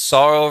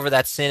sorrow over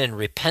that sin and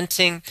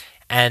repenting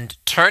and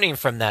turning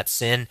from that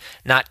sin,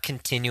 not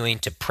continuing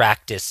to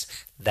practice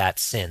that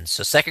sin.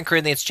 So 2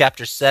 Corinthians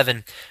chapter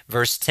 7,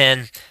 verse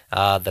 10,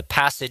 the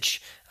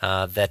passage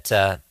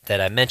that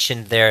I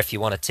mentioned there, if you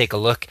want to take a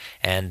look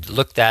and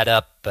look that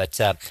up.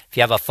 But if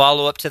you have a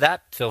follow-up to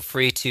that, feel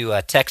free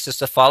to text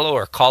us a follow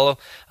or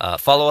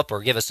follow-up, or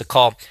give us a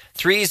call.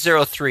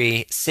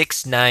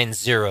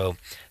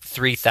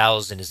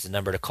 303-690-3000 is the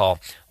number to call,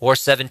 or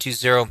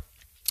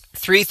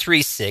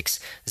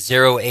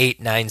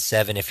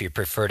 720-336-0897 if you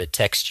prefer to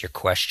text your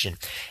question.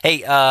 Hey,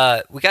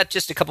 we got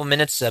just a couple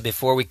minutes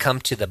before we come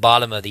to the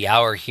bottom of the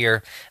hour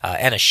here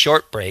and a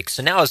short break.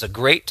 So now is a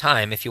great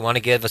time if you want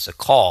to give us a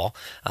call.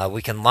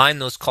 We can line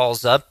those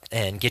calls up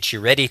and get you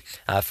ready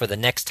for the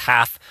next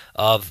half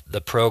of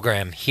the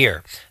program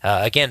here.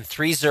 Again,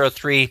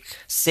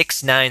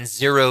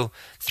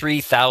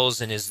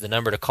 303-690-3000 is the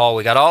number to call.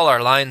 We got all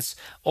our lines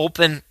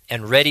open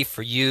and ready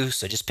for you.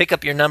 So just pick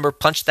up your number,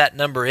 punch that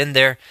number in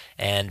there,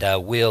 and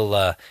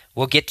we'll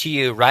get to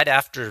you right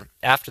after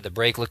the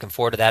break. Looking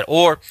forward to that.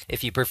 Or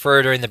if you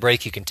prefer during the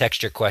break, you can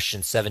text your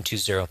question,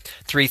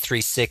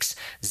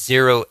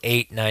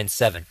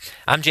 720-336-0897.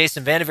 I'm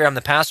Jason Vandeveer. I'm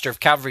the pastor of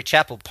Calvary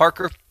Chapel,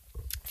 Parker.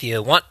 If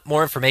you want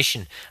more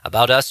information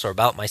about us or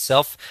about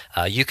myself,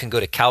 you can go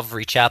to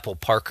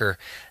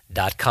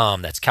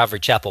CalvaryChapelParker.com. That's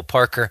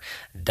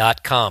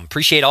CalvaryChapelParker.com.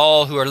 Appreciate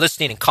all who are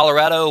listening in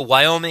Colorado,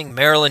 Wyoming,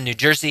 Maryland, New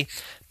Jersey,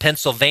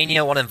 Pennsylvania.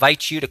 I want to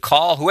invite you to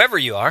call, whoever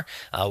you are,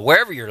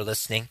 wherever you're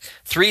listening,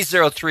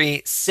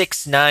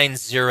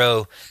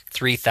 303-690-3000.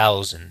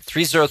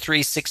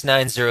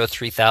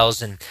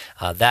 303-690-3000.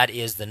 That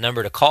is the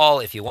number to call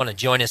if you want to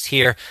join us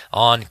here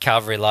on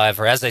Calvary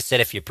Live. Or as I said,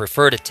 if you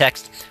prefer to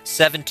text,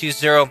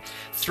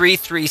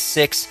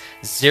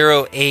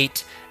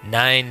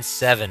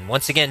 720-336-0897.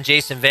 Once again,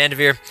 Jason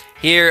Vandeveer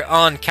here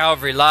on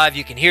Calvary Live.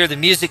 You can hear the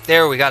music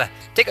there. We got to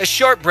take a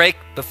short break,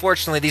 but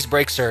fortunately these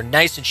breaks are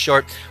nice and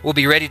short. We'll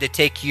be ready to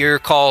take your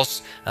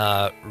calls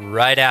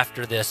right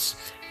after this.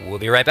 We'll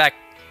be right back.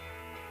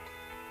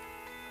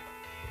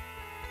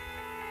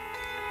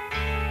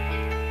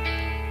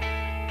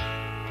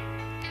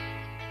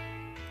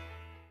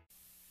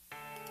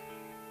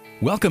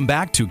 Welcome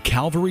back to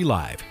Calvary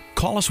Live.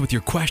 Call us with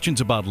your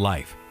questions about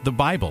life, the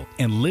Bible,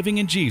 and living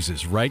in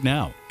Jesus right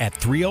now at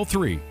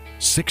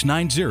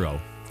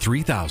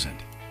 303-690-3000.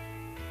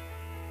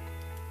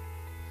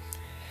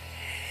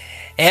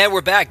 And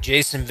we're back.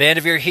 Jason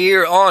Vandeveer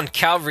here on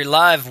Calvary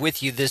Live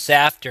with you this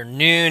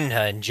afternoon.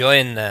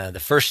 Enjoying the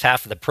first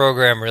half of the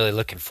program. Really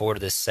looking forward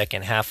to this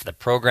second half of the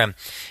program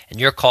and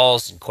your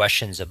calls and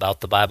questions about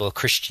the Bible,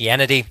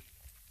 Christianity.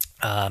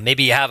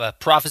 Maybe you have a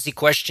prophecy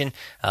question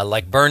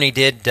like Bernie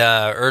did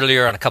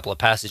earlier on a couple of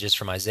passages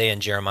from Isaiah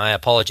and Jeremiah,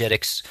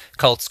 apologetics,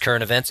 cults,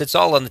 current events. It's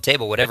all on the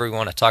table, whatever you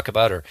want to talk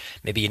about, or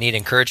maybe you need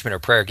encouragement or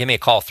prayer. Give me a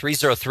call,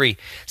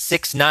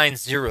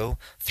 303-690-3000,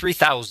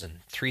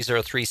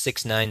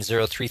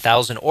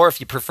 303-690-3000, or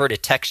if you prefer to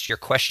text your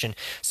question,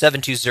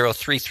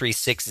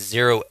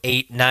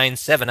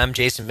 720-336-0897. I'm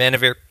Jason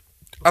Vandeveer.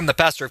 I'm the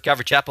pastor of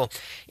Calvary Chapel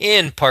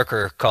in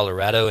Parker,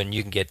 Colorado, and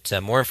you can get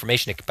more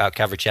information about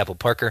Calvary Chapel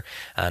Parker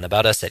and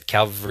about us at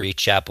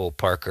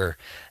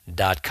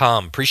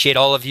calvarychapelparker.com. Appreciate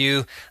all of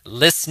you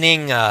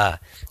listening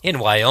in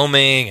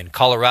Wyoming and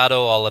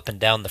Colorado, all up and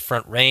down the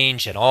Front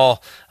Range, and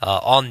all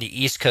on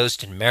the East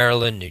Coast in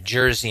Maryland, New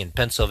Jersey, and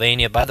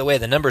Pennsylvania. By the way,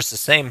 the number's the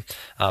same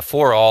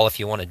for all if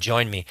you want to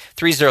join me.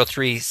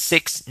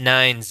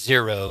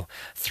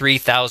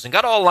 303-690-3000.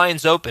 Got all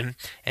lines open,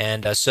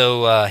 and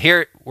so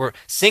here we're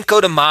Cinco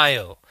de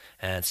Mayo,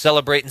 and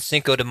celebrating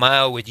Cinco de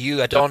Mayo with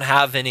you. I don't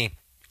have any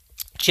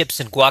chips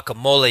and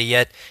guacamole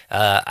yet.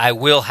 I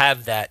will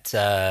have that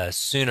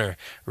sooner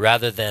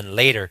rather than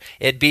later.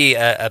 It'd be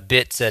a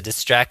bit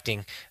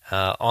distracting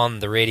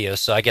on the radio,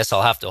 so I guess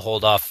I'll have to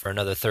hold off for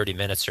another 30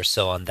 minutes or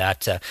so on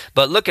that.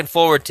 But looking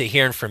forward to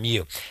hearing from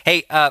you.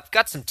 Hey, I've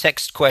got some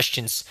text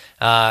questions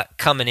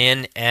coming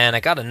in, and I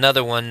got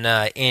another one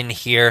in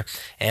here.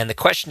 And the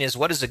question is,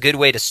 what is a good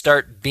way to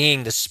start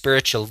being the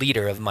spiritual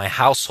leader of my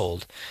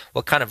household?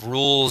 What kind of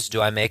rules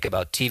do I make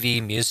about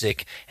TV,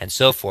 music, and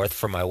so forth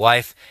for my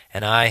wife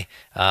and I?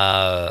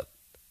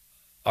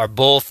 Are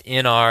both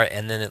in our,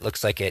 and then it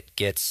looks like it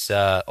gets,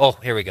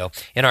 here we go,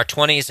 in our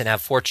 20s and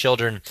have 4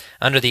 children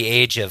under the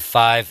age of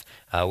 5.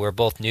 We're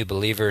both new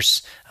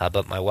believers,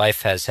 but my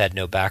wife has had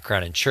no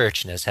background in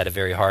church and has had a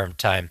very hard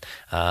time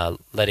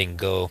letting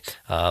go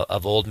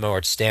of old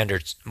moral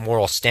standards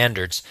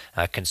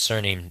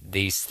concerning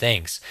these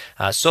things.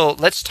 So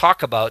let's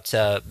talk about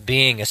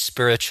being a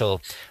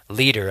spiritual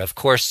leader. Of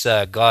course,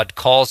 God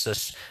calls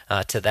us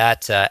to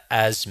that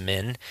as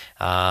men.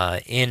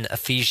 In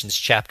Ephesians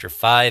chapter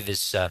 5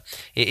 it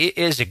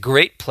is a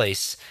great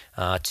place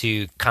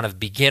to kind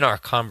of begin our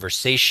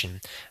conversation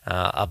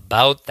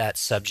about that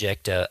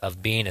subject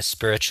of being a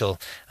spiritual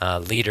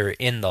leader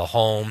in the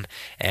home.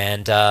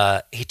 And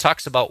he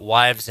talks about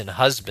wives and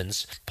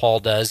husbands.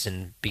 Paul does,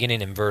 and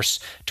beginning in verse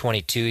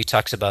 22, he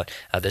talks about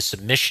the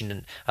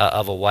submission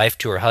of a wife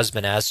to her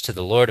husband as to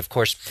the Lord. Of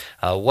course,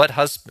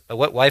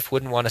 what wife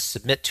wouldn't want to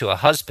submit to a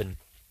husband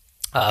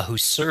who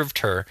served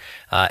her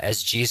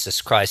as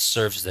Jesus Christ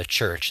serves the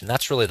church? And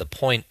that's really the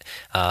point,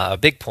 a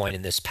big point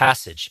in this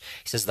passage.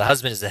 He says the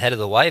husband is the head of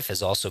the wife,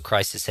 as also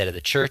Christ is head of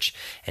the church,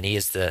 and he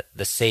is the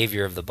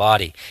Savior of the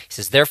body. He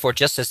says, therefore,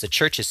 just as the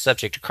church is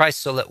subject to Christ,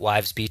 so let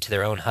wives be to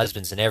their own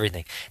husbands in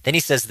everything. Then he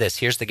says this,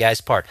 here's the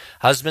guy's part.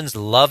 Husbands,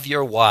 love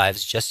your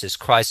wives just as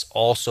Christ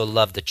also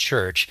loved the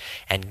church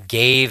and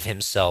gave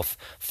himself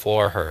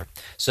for her.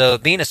 So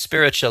being a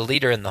spiritual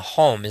leader in the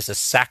home is a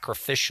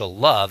sacrificial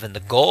love, and the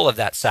goal of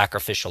that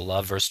sacrificial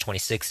love, verse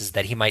 26, is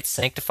that he might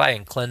sanctify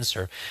and cleanse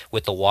her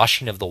with the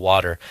washing of the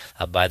water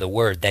by the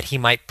word, that he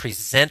might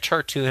present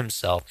her to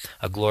himself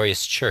a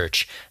glorious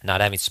church,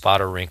 not having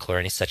spot or wrinkle or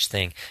any such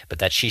thing, but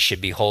that she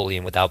should be holy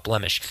and without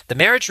blemish. The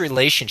marriage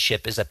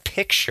relationship is a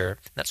picture,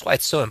 that's why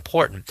it's so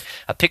important,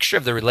 a picture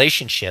of the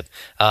relationship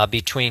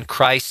between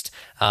Christ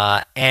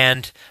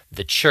and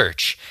the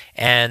church.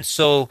 And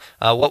so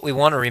what we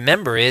want to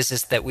remember is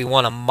that we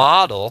want to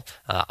model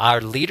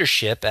our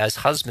leadership as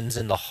husbands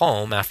in the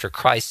home after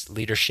Christ's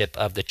leadership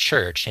of the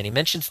church. And he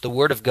mentions the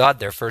Word of God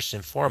there first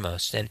and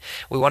foremost. And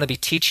we want to be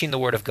teaching the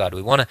Word of God.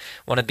 We want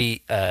to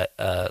be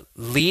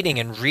leading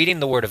and reading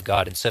the Word of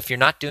God. And so if you're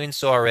not doing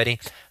so already,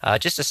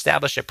 just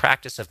establish a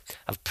practice of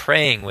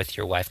praying with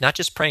your wife. Not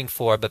just praying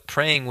for, but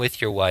praying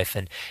with your wife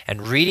and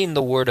reading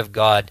the Word of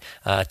God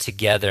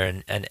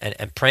together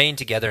and praying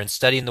together and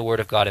studying the Word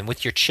of God, and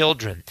with your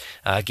children,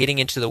 getting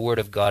into the Word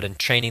of God and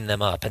training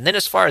them up. And then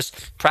as far as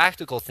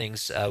practical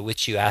things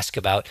which you ask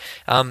about,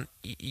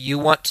 you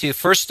want to,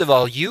 first of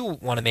all, you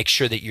want to make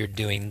sure that you're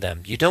doing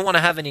them. You don't want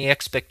to have any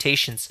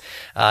expectations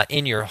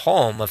in your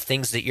home of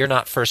things that you're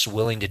not first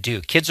willing to do.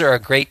 Kids are a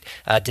great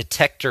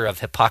detector of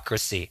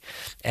hypocrisy,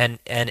 and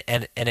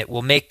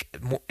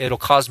it'll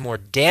cause more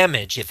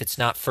damage if it's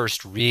not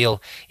first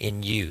real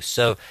in you.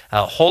 So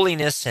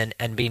holiness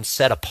and being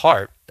set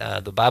apart,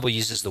 the Bible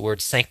uses the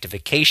word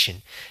sanctification,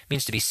 it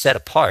means to be set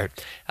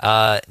apart,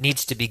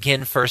 needs to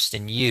begin first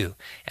in you.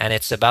 And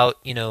it's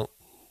about,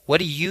 what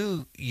do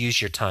you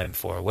use your time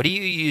for? What do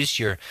you use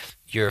your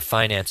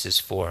finances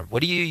for?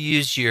 What do you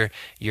use your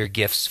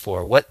gifts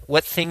for?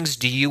 What things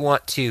do you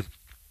want to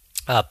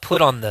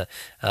put on the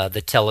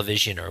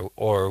television,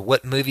 or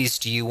what movies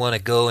do you want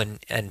to go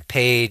and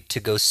pay to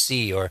go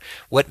see, or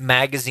what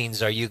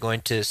magazines are you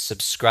going to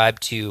subscribe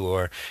to,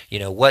 or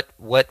what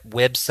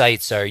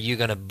websites are you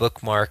going to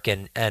bookmark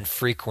and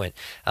frequent.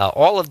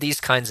 All of these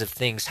kinds of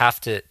things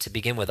have to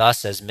begin with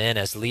us as men,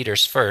 as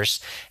leaders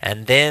first,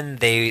 and then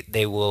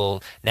they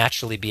will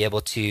naturally be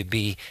able to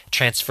be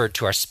transferred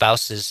to our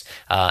spouses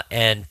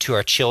and to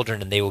our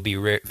children, and they will be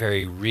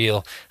very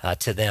real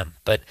to them.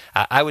 But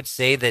I would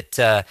say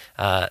that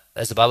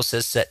as the Bible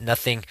says, set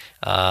nothing,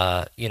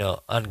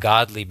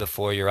 ungodly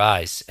before your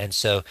eyes. And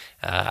so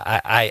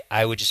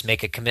I would just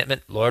make a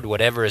commitment, Lord,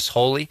 whatever is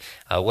holy,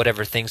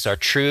 whatever things are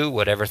true,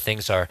 whatever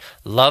things are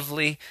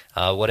lovely,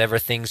 whatever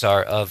things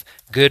are of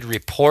good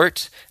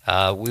report,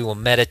 we will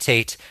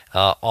meditate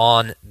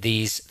on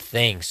these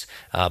things.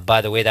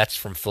 By the way, that's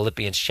from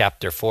Philippians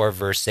chapter 4,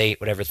 verse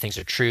 8. Whatever things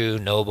are true,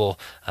 noble,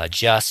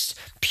 just,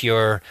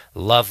 pure,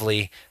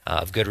 lovely,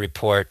 of good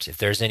report. If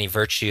there's any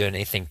virtue and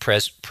anything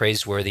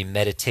praiseworthy,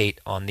 meditate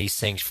on these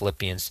things,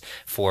 Philippians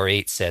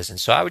 4:8 says. And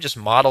so I would just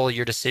model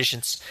your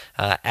decisions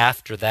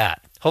after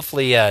that.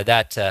 Hopefully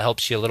that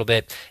helps you a little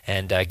bit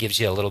and gives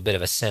you a little bit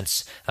of a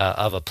sense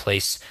of a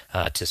place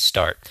to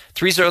start.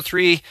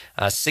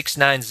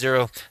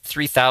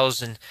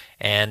 303-690-3000.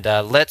 And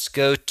let's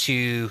go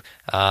to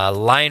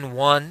line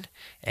 1.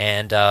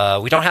 And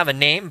we don't have a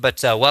name,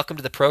 but welcome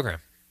to the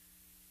program.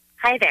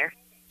 Hi there.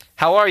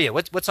 How are you?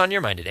 What's on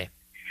your mind today?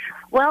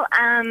 Well,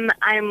 I'm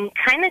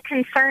kind of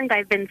concerned.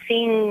 I've been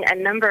seeing a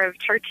number of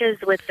churches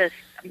with this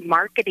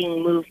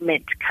marketing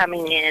movement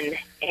coming in,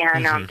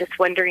 and I'm just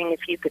wondering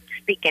if you could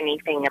speak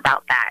anything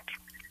about that,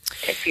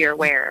 if you're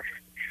aware.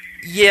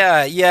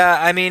 Yeah.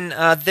 I mean,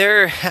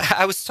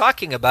 I was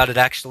talking about it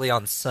actually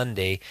on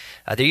Sunday.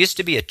 There used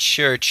to be a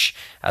church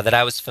that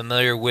I was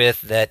familiar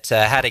with that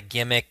had a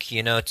gimmick,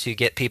 to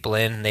get people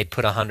in. They'd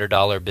put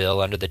 $100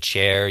 bill under the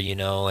chair,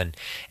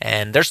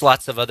 and there's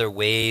lots of other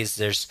ways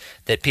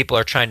that people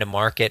are trying to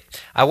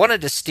market. I want to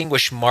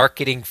distinguish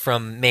marketing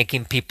from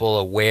making people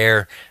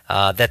aware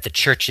that the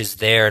church is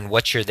there and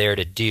what you're there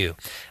to do.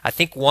 I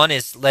think one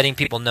is letting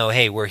people know,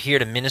 hey, we're here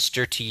to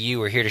minister to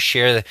you. We're here to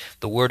share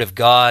the Word of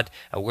God.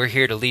 We're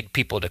here to lead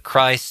people to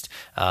Christ.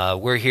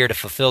 We're here to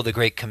fulfill the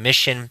Great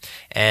Commission,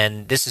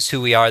 and this is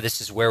who we are.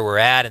 This is where we're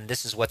at, and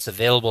this is what's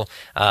available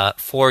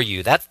for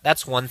you.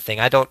 That's one thing.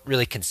 I don't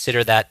really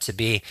consider that to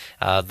be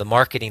the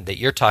marketing that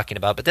you're talking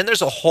about. But then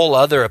there's a whole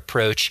other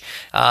approach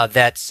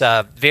that's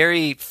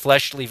very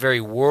fleshly,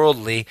 very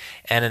worldly,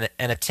 and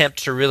an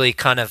attempt to really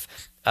kind of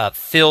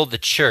fill the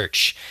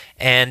church.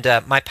 And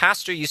my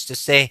pastor used to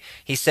say,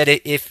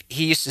 if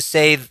you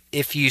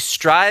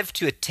strive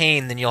to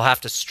attain, then you'll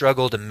have to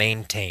struggle to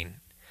maintain.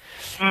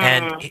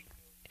 And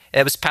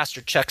it was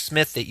Pastor Chuck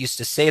Smith that used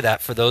to say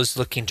that, for those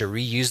looking to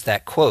reuse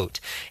that quote.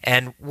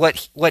 And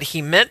what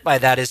he meant by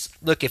that is,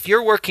 look, if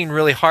you're working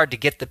really hard to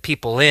get the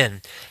people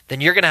in,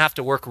 then you're going to have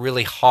to work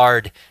really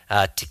hard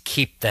to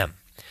keep them.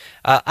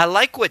 I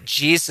like what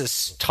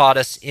Jesus taught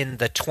us in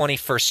the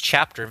 21st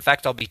chapter. In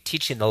fact, I'll be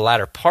teaching the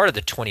latter part of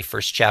the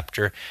 21st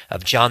chapter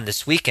of John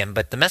this weekend,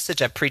 but the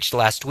message I preached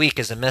last week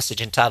is a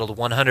message entitled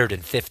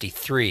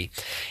 153.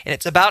 And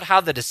it's about how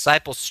the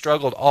disciples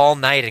struggled all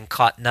night and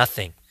caught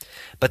nothing.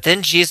 But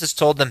then Jesus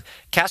told them,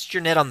 cast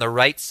your net on the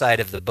right side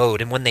of the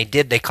boat. And when they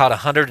did, they caught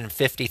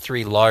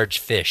 153 large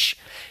fish.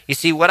 You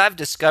see, what I've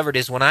discovered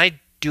is when I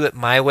do it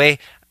my way,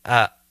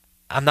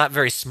 I'm not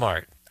very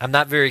smart. I'm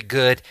not very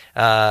good,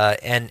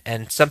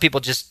 and some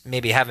people just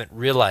maybe haven't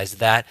realized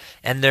that,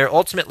 and they're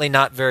ultimately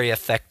not very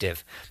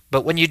effective.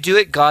 But when you do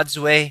it God's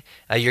way,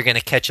 you're going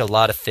to catch a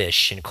lot of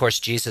fish. And of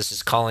course, Jesus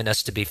is calling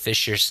us to be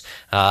fishers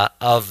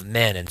of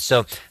men. And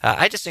so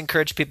I just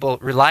encourage people,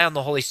 rely on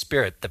the Holy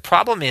Spirit. The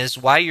problem is,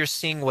 why you're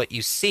seeing what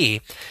you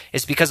see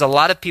is because a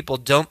lot of people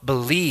don't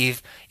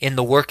believe in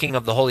the working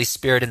of the Holy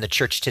Spirit in the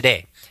church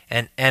today.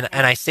 And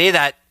I say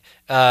that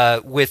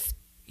with...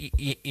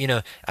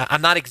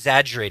 I'm not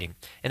exaggerating.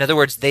 In other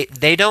words,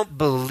 they don't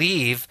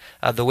believe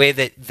the way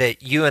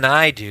that you and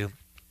I do,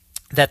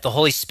 that the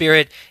Holy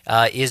Spirit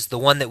is the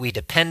one that we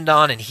depend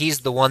on, and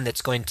He's the one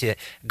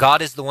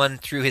God is the one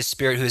through His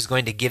Spirit who is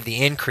going to give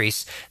the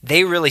increase.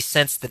 They really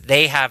sense that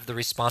they have the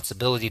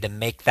responsibility to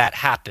make that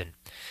happen.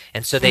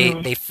 And so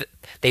they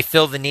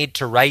feel the need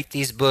to write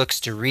these books,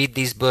 to read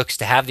these books,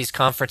 to have these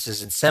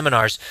conferences and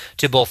seminars,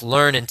 to both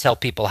learn and tell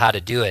people how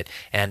to do it.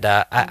 And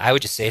I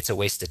would just say it's a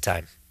waste of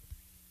time.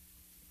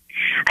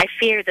 I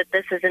fear that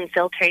this is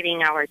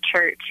infiltrating our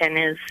church and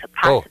is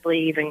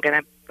possibly even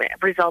going to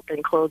result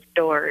in closed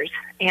doors.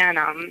 And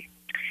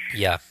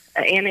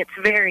and it's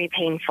very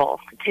painful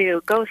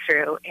to go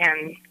through.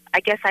 And I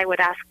guess I would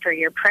ask for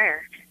your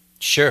prayer.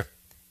 Sure.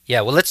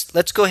 Yeah, well,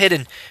 let's go ahead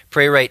and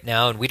pray right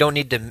now, and we don't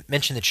need to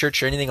mention the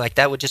church or anything like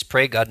that. We'll just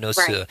pray. God knows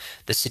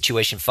the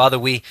situation. Father,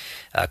 we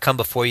come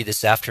before you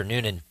this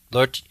afternoon, and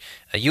Lord,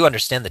 you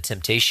understand the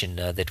temptation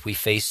that we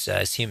face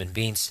as human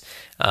beings.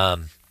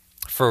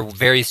 For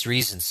various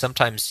reasons,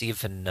 sometimes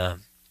even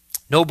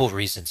noble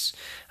reasons,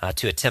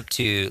 to attempt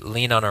to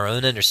lean on our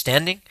own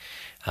understanding,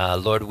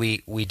 Lord,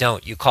 we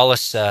don't. You call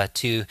us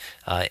to,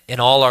 in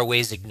all our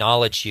ways,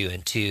 acknowledge you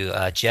and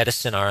to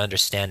jettison our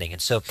understanding.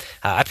 And so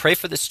I pray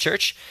for this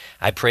church.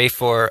 I pray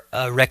for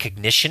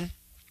recognition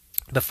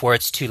before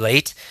it's too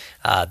late,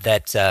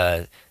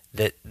 that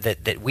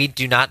we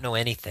do not know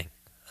anything,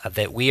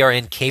 that we are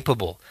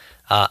incapable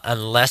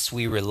unless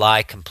we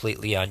rely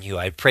completely on you.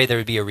 I pray there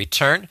would be a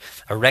return,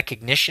 a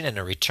recognition, and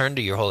a return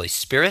to your Holy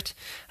Spirit,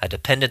 a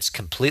dependence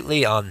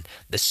completely on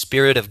the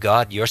Spirit of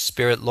God, your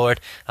Spirit, Lord,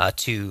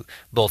 to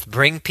both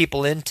bring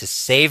people in, to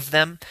save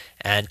them,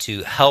 and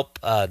to help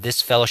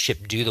this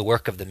fellowship do the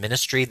work of the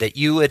ministry, that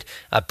you would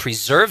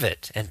preserve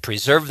it and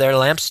preserve their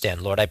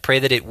lampstand, Lord. I pray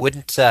that it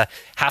wouldn't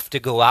have to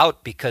go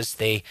out because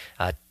they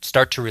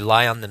start to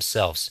rely on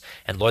themselves.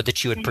 And Lord,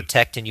 that you would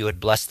protect and you would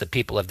bless the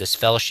people of this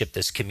fellowship,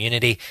 this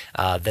community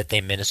that they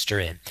minister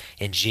in.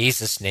 In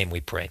Jesus' name we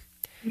pray.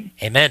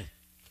 Amen.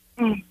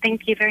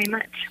 Thank you very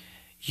much.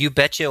 You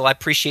betcha. Well, I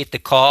appreciate the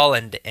call,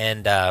 and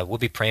we'll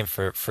be praying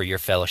for your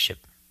fellowship.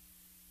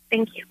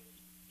 Thank you.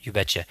 You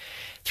betcha.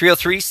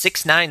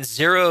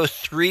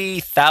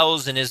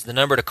 303-690-3000 is the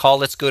number to call.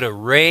 Let's go to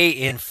Ray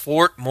in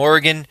Fort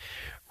Morgan.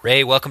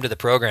 Ray, welcome to the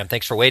program.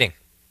 Thanks for waiting.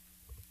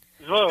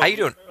 Hello. How you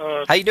doing?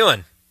 How you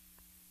doing?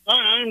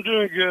 I'm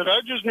doing good. I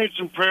just need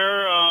some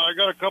prayer. I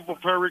got a couple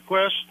prayer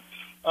requests.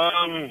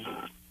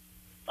 I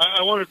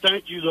want to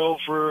thank you, though,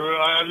 for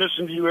I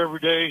listen to you every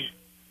day,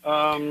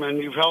 and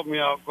you've helped me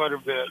out quite a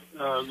bit.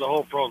 The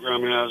whole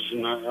program has,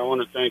 and I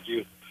want to thank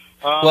you.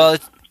 Well,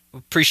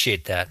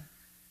 appreciate that.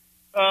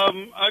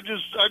 I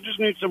just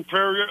need some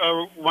prayer.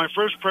 My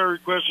first prayer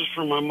request is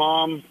for my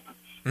mom,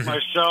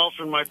 myself,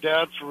 and my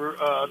dad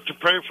to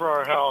pray for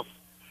our health.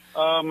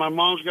 My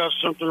mom's got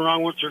something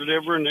wrong with her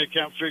liver, and they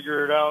can't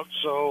figure it out.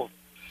 So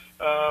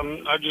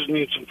I just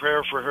need some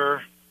prayer for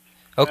her.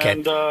 Okay.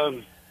 And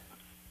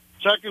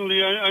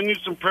secondly, I need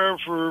some prayer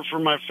for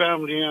my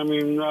family. I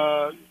mean,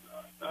 I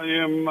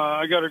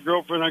got a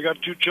girlfriend. I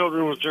got 2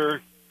 children with her.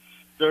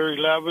 They're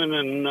 11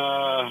 and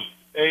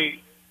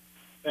 8.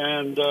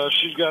 And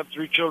she's got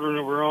 3 children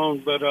of her own,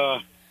 but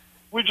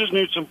we just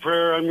need some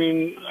prayer. I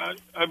mean,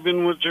 I've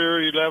been with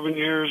her 11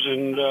 years,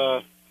 and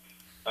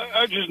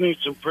I just need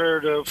some prayer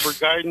for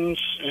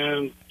guidance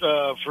and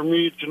for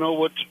me to know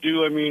what to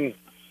do. I mean,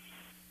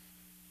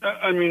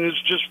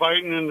 it's just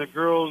fighting, and the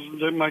girls,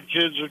 my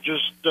kids are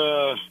just,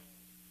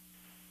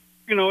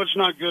 it's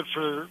not good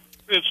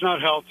it's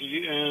not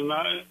healthy. And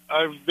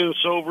I've been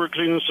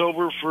clean and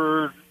sober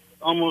for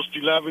almost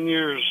 11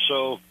 years,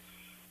 so...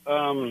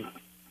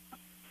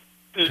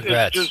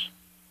 Congrats.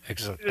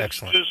 Excellent.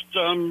 Excellent.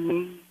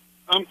 I'm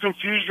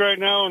confused right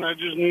now, and I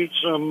just need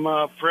some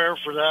prayer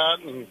for that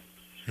and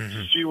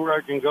see where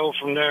I can go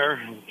from there,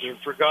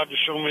 for God to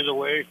show me the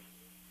way.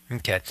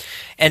 Okay.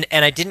 And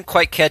I didn't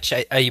quite catch,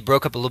 you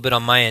broke up a little bit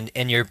on my end,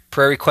 and your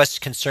prayer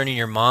request concerning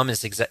your mom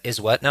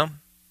is what now?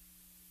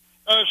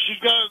 She's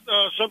got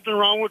something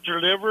wrong with her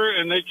liver,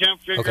 and they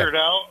can't figure it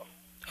out.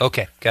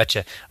 Okay,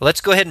 gotcha. Well, let's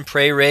go ahead and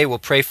pray, Ray. We'll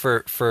pray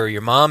for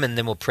your mom, and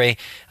then we'll pray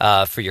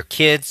for your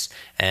kids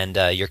and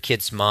your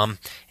kids' mom.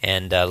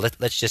 And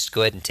let's just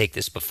go ahead and take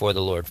this before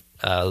the Lord.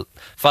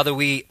 Father,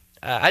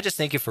 I just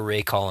thank you for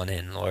Ray calling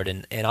in, Lord.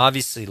 And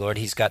obviously, Lord,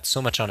 he's got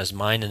so much on his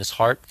mind and his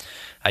heart.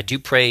 I do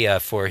pray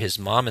for his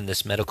mom in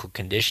this medical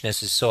condition,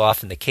 as is so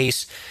often the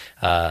case,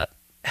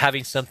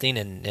 having something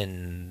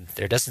and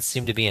there doesn't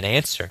seem to be an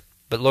answer.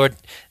 But Lord,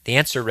 the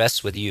answer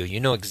rests with you. You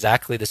know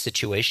exactly the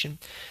situation.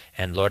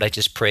 And Lord, I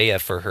just pray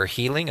for her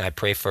healing. I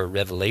pray for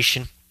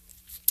revelation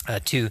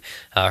to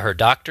her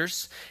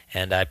doctors.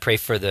 And I pray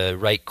for the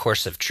right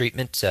course of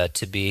treatment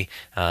to be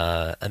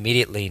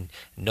immediately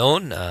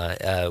known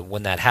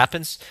when that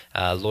happens.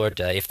 Lord,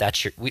 if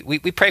that's we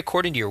pray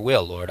according to your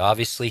will, Lord,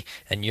 obviously,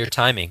 and your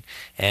timing.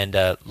 And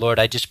Lord,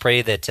 I just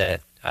pray that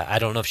I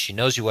don't know if she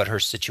knows what her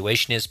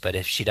situation is, but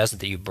if she doesn't,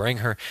 that you bring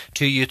her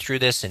to you through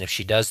this, and if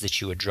she does, that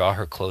you would draw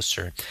her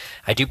closer.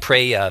 I do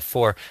pray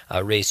for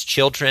Ray's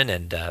children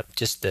and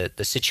just the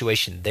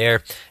situation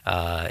there,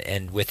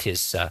 and with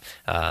his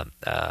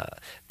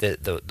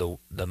the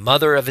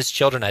mother of his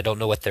children. I don't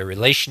know what their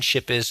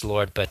relationship is,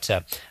 Lord, but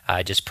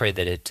I just pray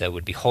that it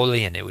would be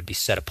holy and it would be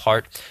set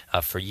apart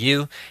for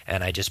you.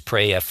 And I just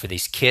pray for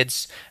these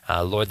kids,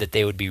 Lord, that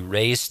they would be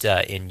raised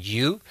in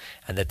you,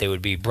 and that they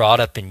would be brought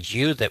up in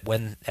you, that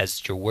when,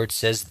 as your word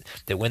says,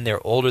 that when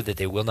they're older, that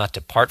they will not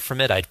depart from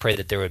it. I pray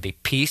that there would be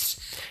peace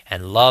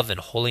and love and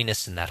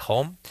holiness in that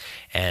home.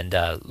 And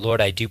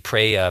Lord, I do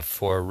pray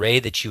for Ray,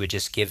 that you would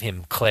just give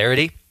him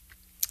clarity,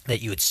 that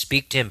you would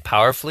speak to him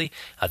powerfully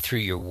through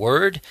your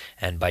word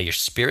and by your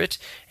spirit.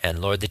 And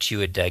Lord, that you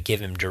would give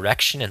him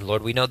direction. And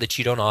Lord, we know that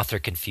you don't author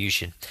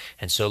confusion.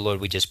 And so, Lord,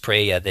 we just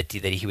pray that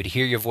he would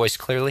hear your voice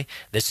clearly.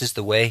 This is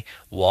the way,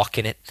 walk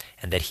in it,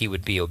 and that he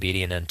would be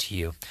obedient unto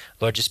you.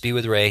 Lord, just be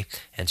with Ray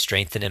and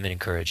strengthen him and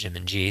encourage him.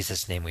 In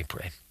Jesus' name we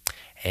pray.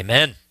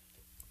 Amen.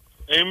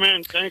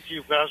 Amen. Thank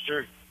you,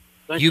 Pastor.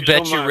 Thank you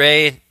bet so you,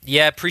 Ray.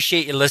 Yeah,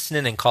 appreciate you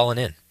listening and calling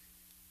in.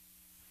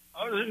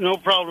 No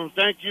problem.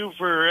 Thank you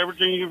for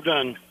everything you've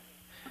done.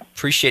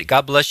 Appreciate it.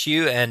 God bless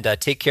you, and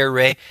take care,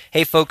 Ray.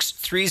 Hey, folks,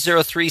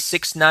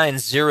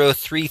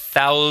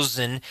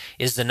 303-690-3000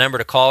 is the number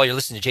to call. You're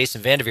listening to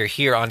Jason Vandeveer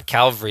here on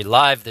Calvary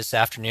Live this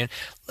afternoon.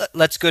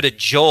 Let's go to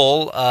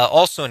Joel,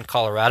 also in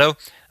Colorado.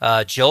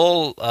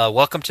 Joel,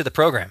 welcome to the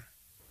program.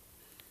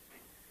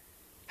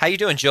 How you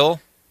doing, Joel?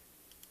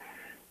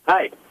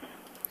 Hi.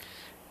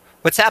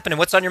 What's happening?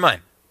 What's on your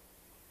mind?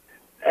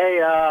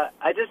 Hey, I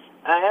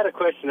had a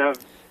question. I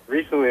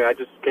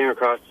just came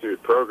across your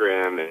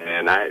program,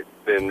 and I've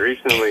been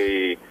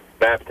recently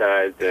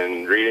baptized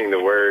and reading the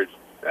words.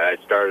 I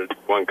started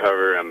one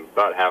cover. I'm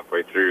about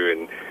halfway through,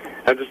 and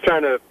I'm just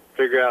trying to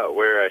figure out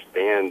where I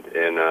stand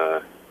in,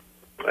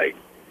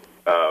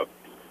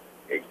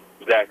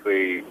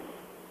 exactly.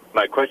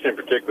 My question in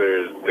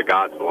particular is the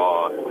God's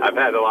law. I've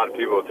had a lot of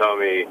people tell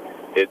me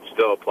it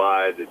still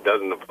applies, it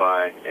doesn't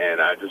apply, and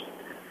I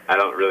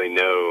don't really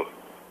know.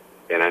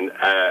 And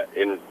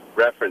in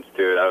reference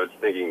to it, I was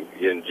thinking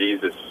in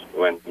Jesus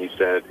when he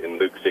said in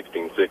Luke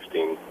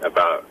 16:16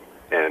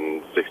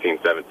 and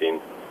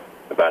 16:17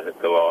 about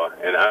the law,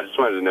 and I just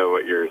wanted to know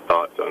what your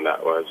thoughts on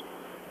that was.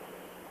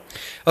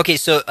 Okay,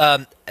 so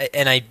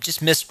and I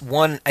just missed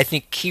one, I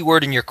think, key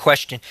word in your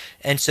question.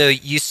 And so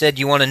you said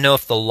you want to know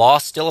if the law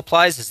still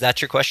applies. Is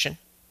that your question?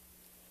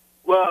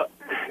 Well,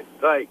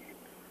 like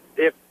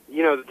if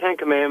the Ten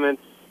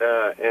Commandments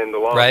and the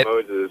law of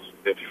Moses,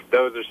 if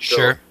those are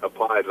still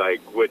applied,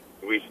 like would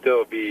we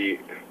still be,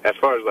 as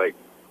far as like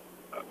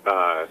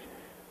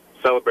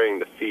celebrating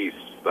the feasts,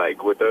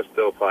 like would those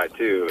still apply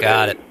too?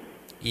 Got it.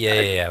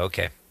 Yeah,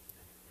 okay.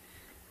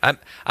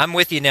 I'm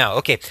with you now.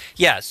 Okay,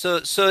 yeah. So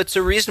it's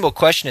a reasonable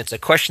question. It's a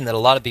question that a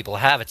lot of people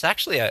have. It's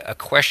actually a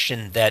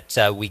question that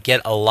we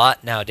get a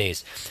lot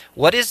nowadays.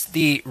 What is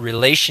the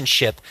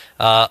relationship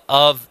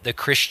of the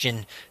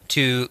Christian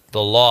to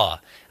the law?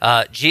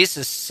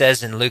 Jesus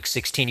says in Luke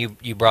 16,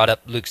 you brought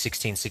up Luke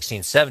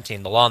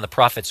 16:17, the law and the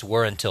prophets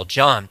were until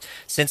John.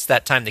 Since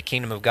that time, the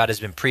kingdom of God has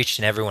been preached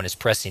and everyone is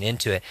pressing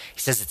into it. He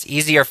says it's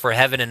easier for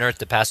heaven and earth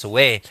to pass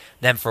away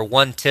than for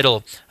one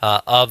tittle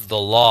of the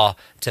law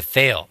to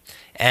fail.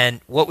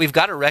 And what we've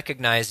got to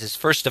recognize is,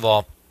 first of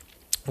all,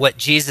 what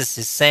Jesus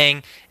is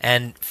saying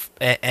and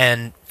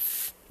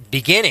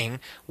beginning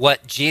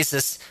what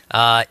Jesus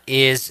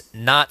is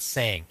not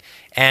saying.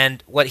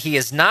 And what he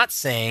is not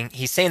saying,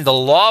 he's saying the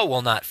law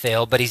will not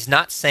fail, but he's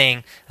not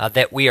saying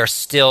that we are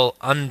still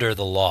under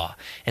the law.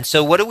 And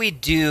so what do we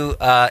do?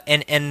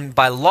 And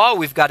by law,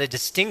 we've got to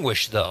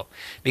distinguish, though,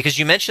 because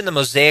you mentioned the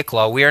Mosaic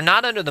law. We are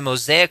not under the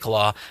Mosaic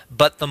law,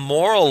 but the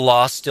moral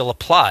law still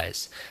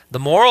applies. The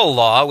moral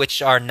law,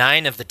 which are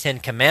 9 of the 10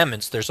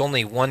 commandments, there's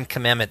only one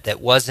commandment that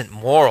wasn't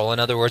moral. In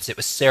other words, it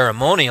was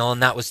ceremonial,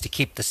 and that was to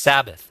keep the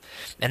Sabbath.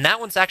 And that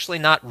one's actually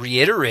not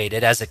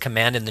reiterated as a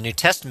command in the New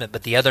Testament,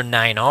 but the other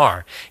 9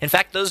 are. In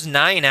fact, those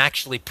 9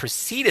 actually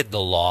preceded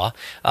the law,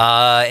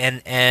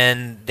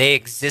 and they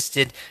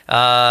existed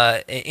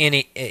all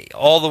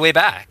the way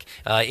back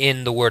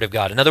in the Word of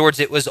God. In other words,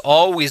 it was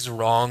always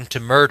wrong to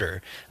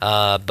murder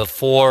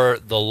before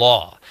the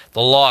law.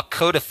 The law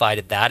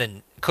codified that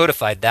and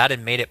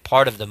made it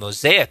part of the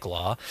Mosaic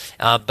law,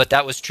 but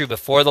that was true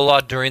before the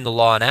law, during the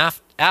law, and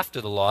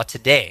after the law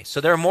today. So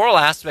there are moral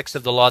aspects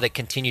of the law that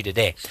continue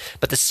today,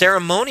 but the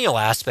ceremonial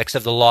aspects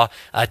of the law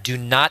do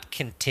not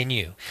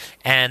continue.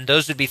 And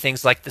those would be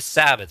things like the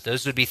Sabbath.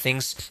 Those would be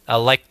things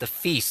like the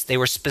feast. They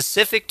were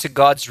specific to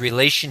God's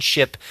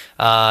relationship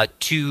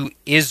to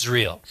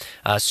Israel.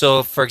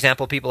 So, for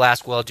example, people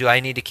ask, well, do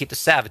I need to keep the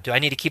Sabbath? Do I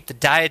need to keep the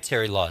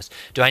dietary laws?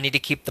 Do I need to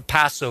keep the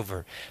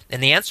Passover?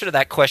 And the answer to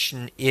that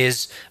question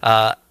is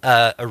a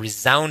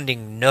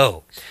resounding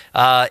no.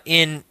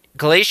 In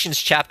Galatians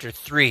chapter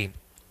 3,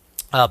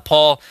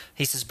 Paul,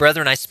 he says,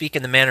 "Brethren, I speak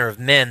in the manner of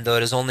men, though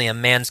it is only a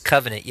man's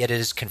covenant, yet it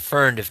is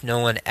confirmed if no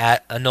one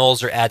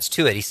annuls or adds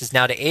to it." He says,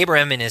 "Now to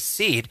Abraham and his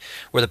seed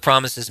were the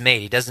promises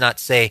made." He does not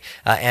say,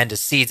 and to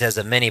seeds as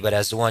of many, but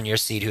as the one, your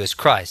seed, who is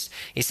Christ.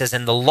 He says,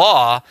 "And the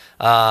law,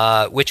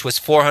 which was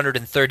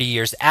 430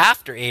 years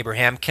after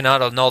Abraham,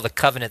 cannot annul the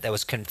covenant that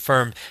was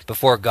confirmed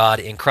before God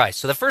in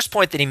Christ." So the first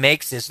point that he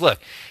makes is, look,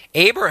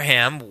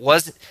 Abraham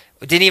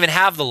didn't even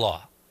have the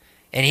law.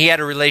 And he had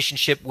a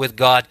relationship with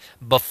God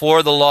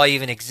before the law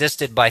even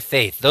existed by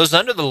faith. Those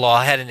under the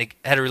law had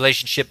a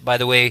relationship, by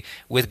the way,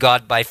 with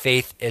God by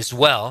faith as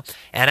well.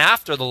 And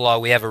after the law,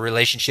 we have a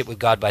relationship with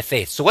God by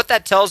faith. So what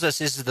that tells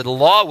us is that the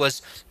law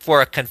was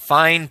for a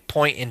confined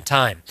point in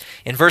time.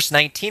 In verse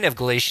 19 of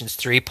Galatians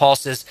 3, Paul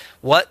says,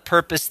 "What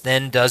purpose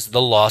then does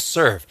the law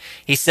serve?"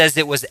 He says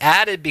it was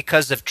added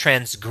because of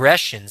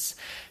transgressions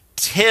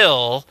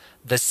till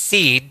the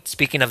seed,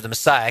 speaking of the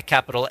Messiah,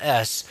 capital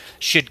S,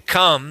 should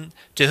come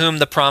to whom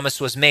the promise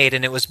was made,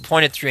 and it was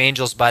appointed through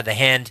angels by the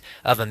hand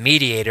of a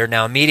mediator.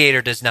 Now, a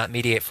mediator does not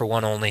mediate for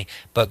one only,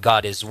 but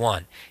God is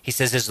one. He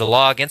says, is the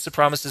law against the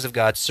promises of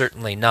God?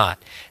 Certainly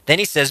not. Then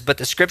he says, but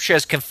the scripture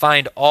has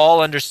confined all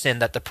under sin,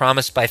 that the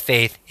promise by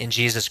faith in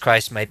Jesus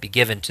Christ might be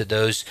given to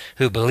those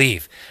who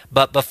believe.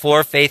 But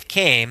before faith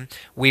came,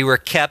 we were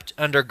kept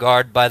under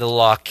guard by the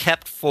law,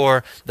 kept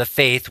for the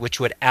faith which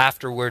would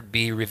afterward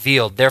be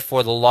revealed.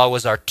 Therefore, the law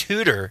was our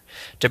tutor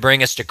to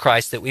bring us to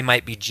Christ, that we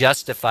might be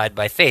justified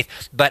by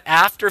faith. But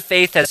after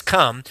faith has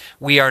come,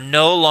 we are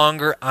no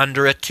longer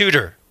under a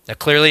tutor. Now,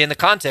 clearly in the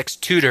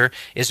context, tutor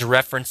is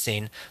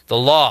referencing the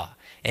law.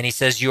 And he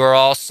says, you are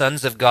all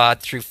sons of God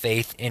through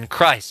faith in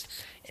Christ.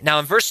 Now,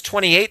 in verse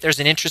 28, there's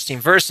an interesting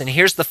verse, and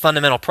here's the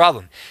fundamental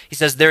problem. He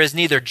says, there is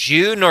neither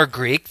Jew nor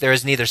Greek, there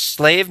is neither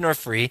slave nor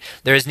free,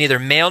 there is neither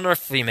male nor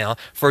female,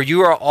 for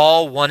you are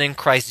all one in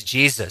Christ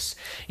Jesus.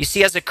 You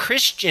see, as a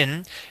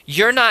Christian,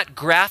 you're not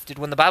grafted.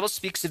 When the Bible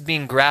speaks of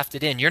being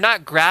grafted in, you're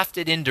not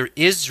grafted into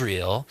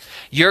Israel.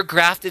 You're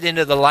grafted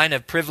into the line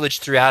of privilege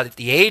throughout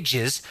the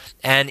ages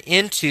and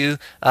into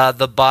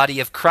the body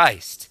of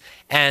Christ.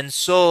 And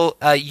so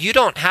you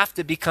don't have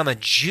to become a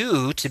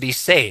Jew to be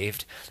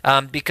saved,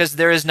 because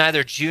there is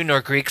neither Jew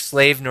nor Greek,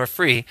 slave nor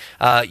free.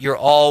 You're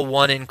all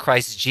one in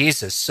Christ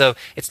Jesus. So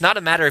it's not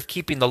a matter of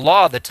keeping the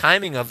law. The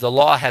timing of the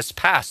law has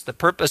passed. The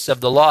purpose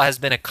of the law has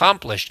been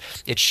accomplished.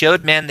 It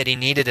showed man that he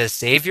needed a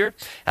Savior.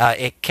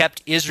 It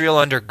kept Israel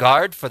under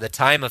guard for the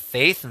time of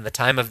faith and the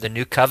time of the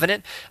new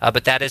covenant.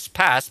 But that has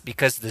passed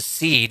because the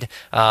seed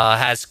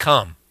has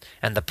come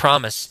and the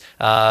promise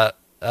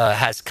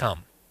has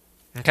come.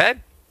 Okay?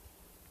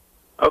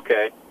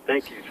 Okay,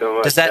 thank you so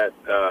much. Does that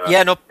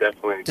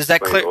definitely does that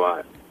clear? A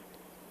lot.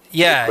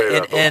 Yeah,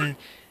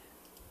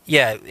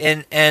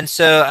 and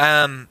so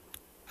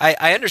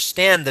I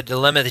understand the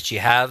dilemma that you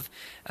have.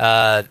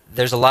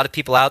 There's a lot of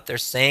people out there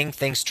saying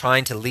things,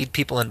 trying to lead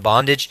people in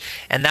bondage,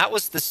 and that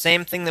was the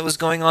same thing that was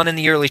going on in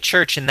the early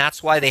church, and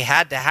that's why they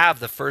had to have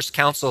the first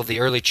council of the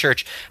early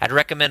church. I'd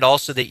recommend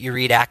also that you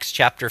read Acts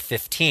chapter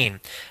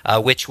 15,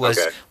 which was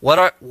what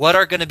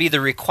are going to be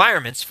the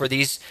requirements for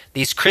these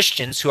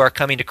Christians who are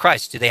coming to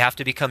Christ? Do they have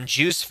to become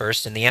Jews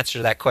first? And the answer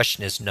to that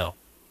question is no.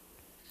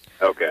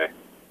 Okay.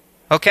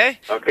 Okay.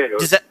 Okay.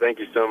 Well, thank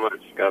you so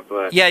much. God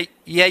bless. Yeah,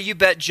 you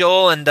bet,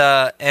 Joel, and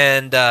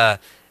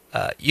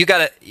you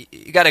got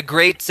a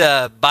great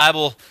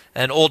Bible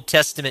and Old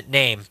Testament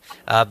name,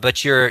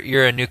 but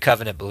you're a New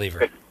Covenant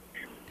believer.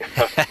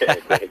 Okay,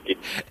 thank you.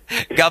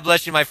 God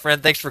bless you, my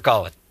friend. Thanks for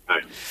calling. All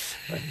right.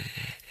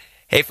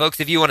 Hey, folks,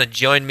 if you want to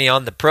join me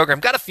on the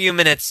program, got a few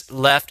minutes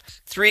left.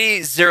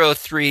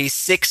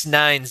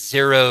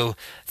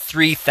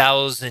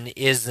 303-690-3000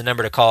 is the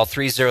number to call.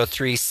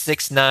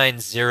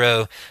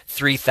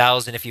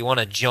 303-690-3000 if you want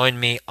to join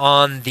me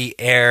on the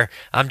air.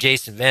 I'm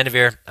Jason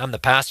Vandeveer. I'm the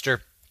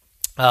pastor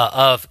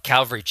of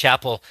Calvary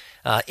Chapel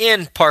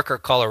in Parker,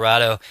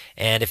 Colorado.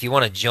 And if you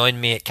want to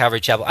join me at Calvary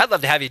Chapel, I'd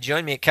love to have you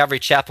join me at Calvary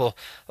Chapel,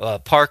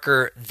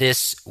 Parker,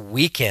 this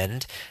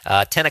weekend.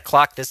 10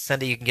 o'clock this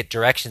Sunday. You can get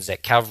directions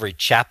at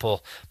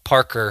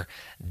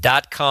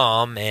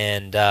calvarychapelparker.com,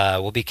 and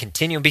we'll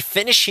be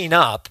finishing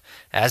up,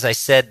 as I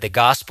said, the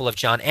Gospel of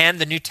John and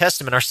the New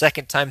Testament. Our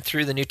second time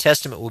through the New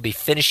Testament, we'll be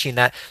finishing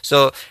that.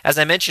 So, as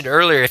I mentioned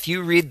earlier, if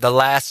you read the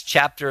last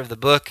chapter of the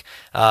book,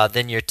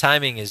 then your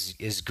timing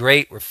is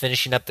great. We're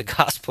finishing up the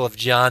Gospel of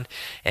John,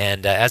 and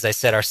as I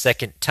said, our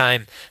second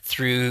time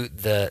through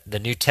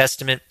the New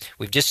Testament.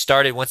 We've just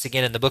started once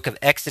again in the book of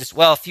Exodus.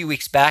 Well, a few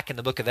weeks back in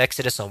the book of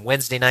Exodus on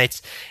Wednesday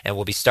nights, and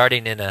we'll be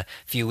starting in a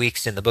few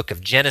weeks in the book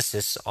of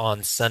Genesis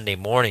on Sunday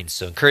morning.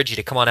 So, encourage you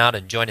to come on out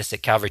and join us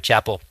at Calvary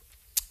Chapel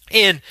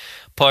in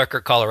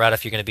Parker, Colorado,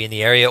 if you're going to be in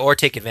the area, or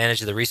take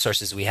advantage of the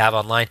resources we have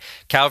online,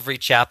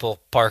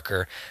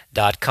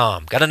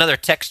 calvarychapelparker.com. Got another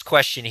text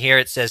question here.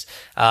 It says,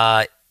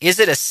 is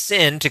it a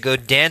sin to go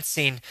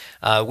dancing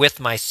with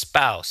my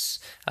spouse?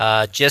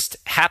 Just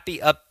happy,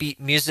 upbeat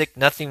music,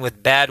 nothing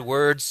with bad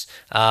words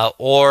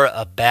or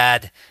a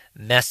bad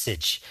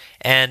message.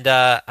 And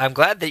I'm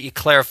glad that you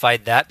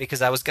clarified that,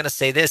 because I was going to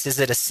say this. Is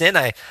it a sin?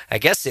 I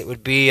guess it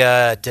would be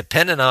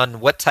dependent on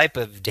what type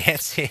of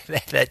dancing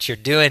that you're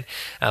doing.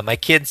 My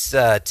kids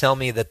tell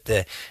me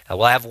that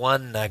I have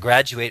one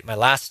graduate. My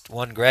last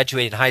one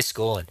graduated high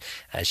school, and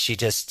she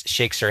just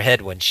shakes her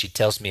head when she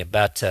tells me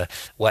about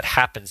what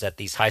happens at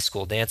these high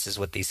school dances,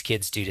 what these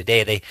kids do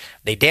today.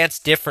 They dance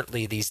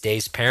differently these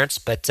days, parents,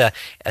 but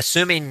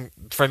assuming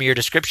from your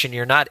description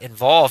you're not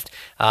involved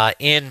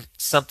in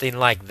something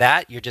like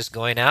that, you're just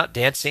going out,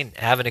 dancing,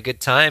 having a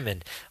good time,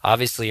 and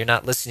obviously you're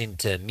not listening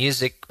to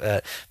music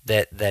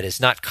that is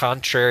not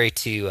contrary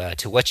to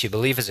what you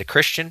believe as a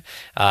Christian.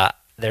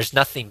 There's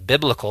nothing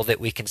biblical that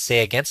we can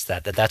say against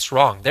that's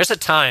wrong. There's a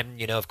time,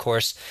 of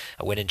course,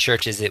 when in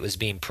churches it was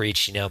being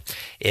preached,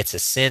 it's a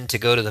sin to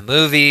go to the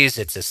movies,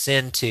 it's a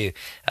sin to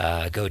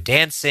go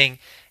dancing.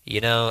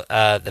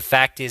 The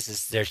fact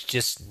is there's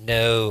just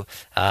no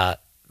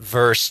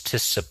verse to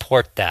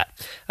support that.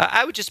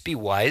 I would just be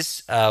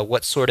wise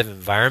what sort of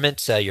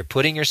environment you're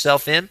putting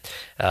yourself in,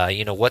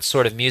 what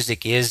sort of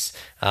music is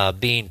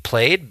being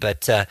played,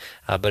 but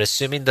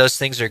assuming those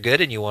things are good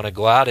and you want to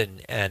go out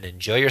and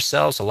enjoy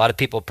yourselves. A lot of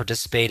people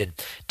participate in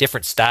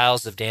different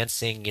styles of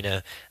dancing,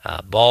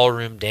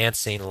 ballroom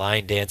dancing,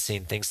 line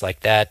dancing, things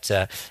like that,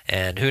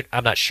 and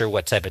I'm not sure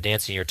what type of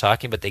dancing you're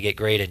talking, but they get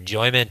great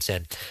enjoyment,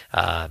 and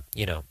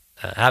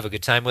have a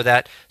good time with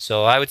that.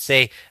 So I would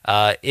say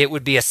it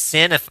would be a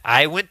sin if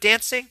I went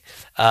dancing,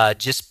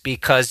 just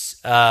because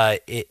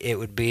it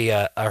would be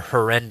a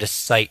horrendous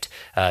sight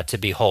to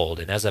behold.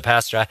 And as a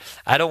pastor,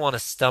 I don't want to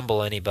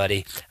stumble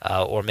anybody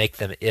or make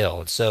them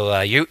ill. And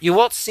so you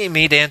won't see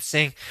me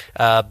dancing,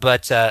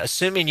 but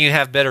assuming you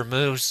have better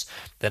moves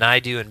than I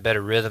do and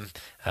better rhythm,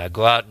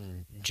 go out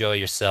and enjoy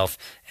yourself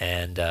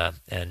and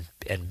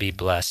be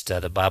blessed.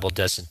 The Bible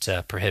doesn't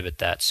prohibit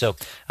that. So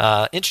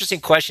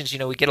interesting questions.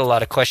 We get a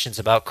lot of questions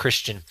about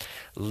Christian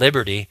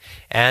liberty,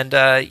 and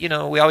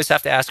we always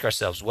have to ask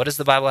ourselves, what does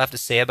the Bible have to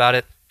say about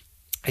it?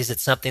 Is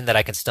it something that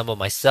I can stumble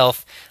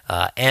myself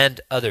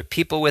and other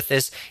people with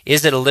this?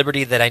 Is it a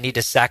liberty that I need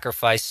to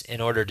sacrifice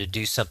in order to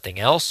do something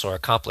else or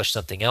accomplish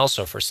something else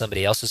or for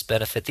somebody else's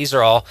benefit? These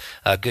are all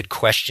good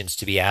questions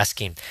to be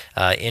asking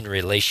in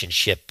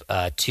relationship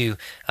to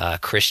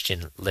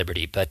Christian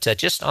liberty. But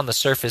just on the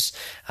surface,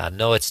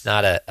 no, it's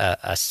not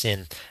a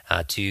sin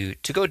to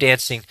go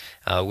dancing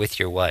with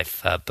your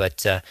wife.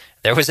 But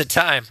there was a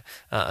time,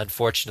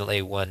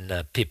 unfortunately,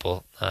 when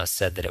people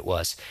said that it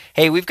was.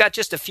 Hey, we've got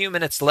just a few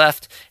minutes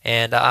left,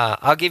 and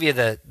I'll give you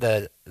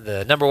the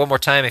number one more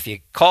time. If you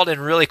called in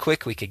really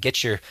quick, we could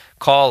get your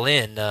call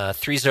in,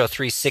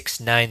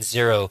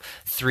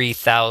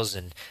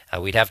 303-690-3000.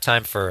 We'd have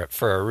time for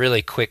a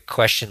really quick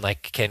question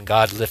like, can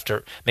God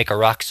make a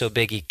rock so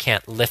big he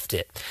can't lift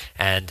it?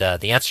 And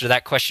the answer to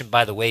that question,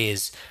 by the way,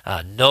 is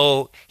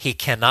no, he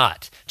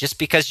cannot. Just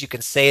because you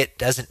can say it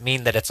doesn't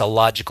mean that it's a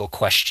logical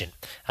question.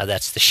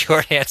 That's the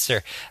short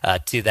answer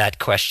to that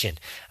question.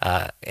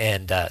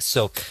 Anyway,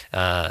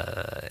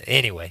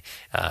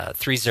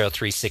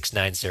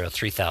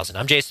 303-690-3000.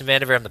 I'm Jason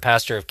Vandiver. I'm the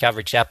pastor of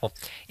Calvary Chapel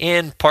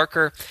in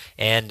Parker.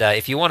 And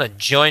if you want to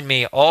join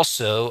me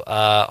also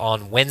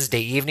on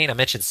Wednesday evening, I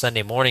mentioned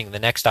Sunday morning, the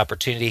next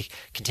opportunity,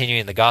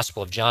 continuing the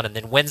Gospel of John. And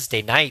then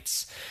Wednesday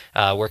nights,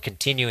 we're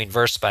continuing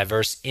verse by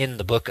verse in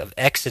the book of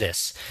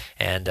Exodus.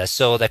 And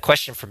so the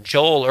question from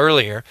Joel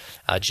earlier,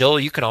 Joel,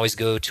 you can always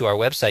go to our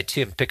website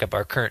too and pick up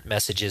our current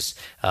messages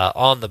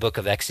on the book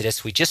of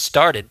Exodus. We just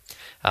started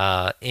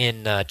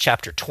in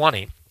chapter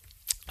 20,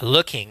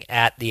 looking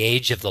at the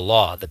age of the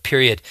law, the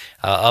period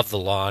of the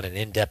law, and an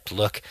in-depth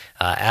look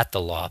at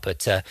the law.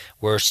 But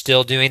we're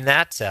still doing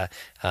that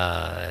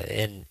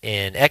in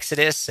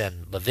Exodus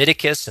and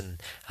Leviticus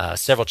and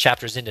several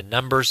chapters into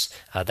Numbers.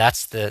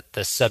 That's the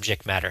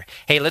subject matter.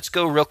 Hey, let's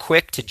go real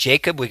quick to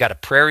Jacob. We got a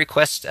prayer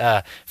request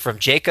from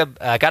Jacob.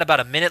 Got about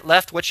a minute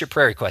left. What's your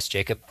prayer request,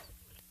 Jacob?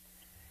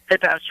 Hey,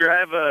 Pastor, I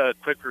have a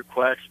quick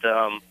request.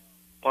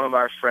 One of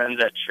our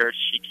friends at church,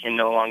 she can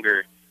no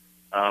longer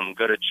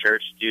go to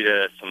church due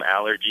to some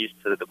allergies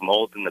to the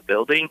mold in the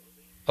building.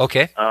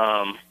 Okay.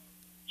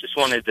 Just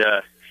wanted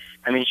to,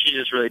 she's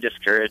just really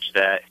discouraged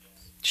that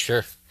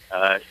sure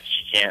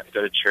she can't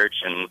go to church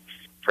and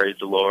praise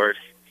the Lord.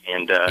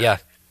 And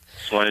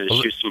just wanted to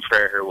shoot some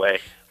prayer her way.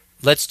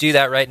 Let's do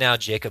that right now,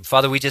 Jacob.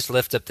 Father, we just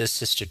lift up this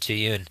sister to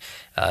you. And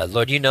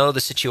Lord, you know the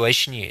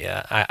situation.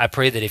 I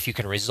pray that if you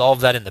can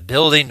resolve that in the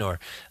building or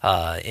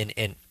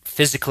in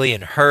physically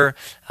in her,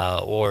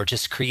 or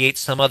just create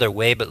some other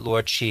way. But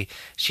Lord, she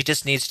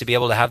just needs to be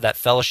able to have that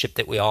fellowship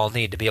that we all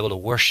need to be able to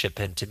worship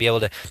and to be able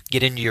to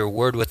get into your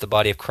word with the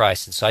body of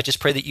Christ. And so I just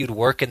pray that you'd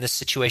work in this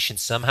situation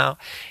somehow.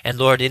 And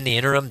Lord, in the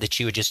interim, that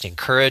you would just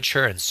encourage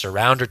her and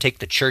surround her, take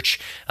the church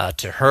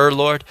to her,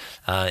 Lord,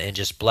 and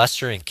just bless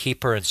her and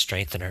keep her and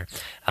strengthen her.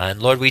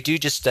 And Lord, we do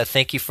just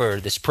thank you for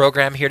this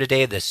program here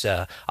today, this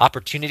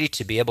opportunity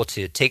to be able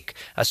to take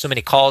so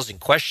many calls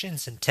and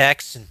questions and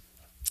texts and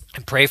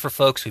pray for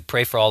folks. We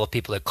pray for all the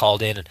people that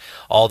called in and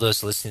all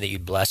those listening that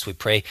you'd bless. We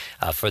pray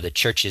for the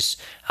churches,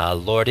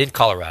 Lord, in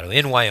Colorado,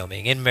 in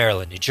Wyoming, in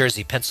Maryland, New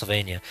Jersey,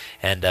 Pennsylvania,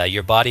 and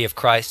your body of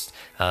Christ,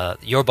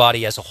 your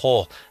body as a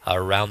whole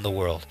around the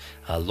world.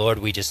 Lord,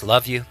 we just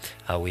love you.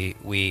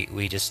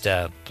 We just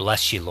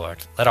bless you, Lord.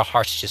 Let our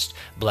hearts just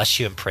bless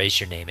you and praise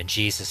your name in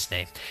Jesus'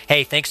 name.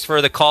 Hey, thanks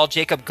for the call,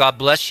 Jacob. God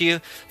bless you.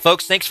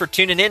 Folks, thanks for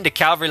tuning in to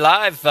Calvary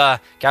Live.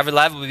 Calvary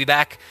Live will be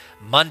back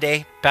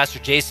Monday. Pastor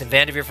Jason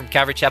Vandiver from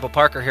Calvary Chapel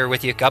Parker here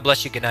with you. God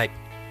bless you. Good night.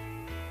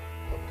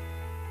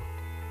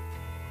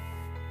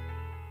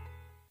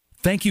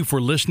 Thank you for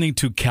listening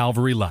to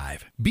Calvary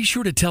Live. Be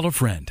sure to tell a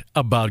friend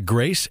about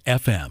Grace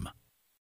FM.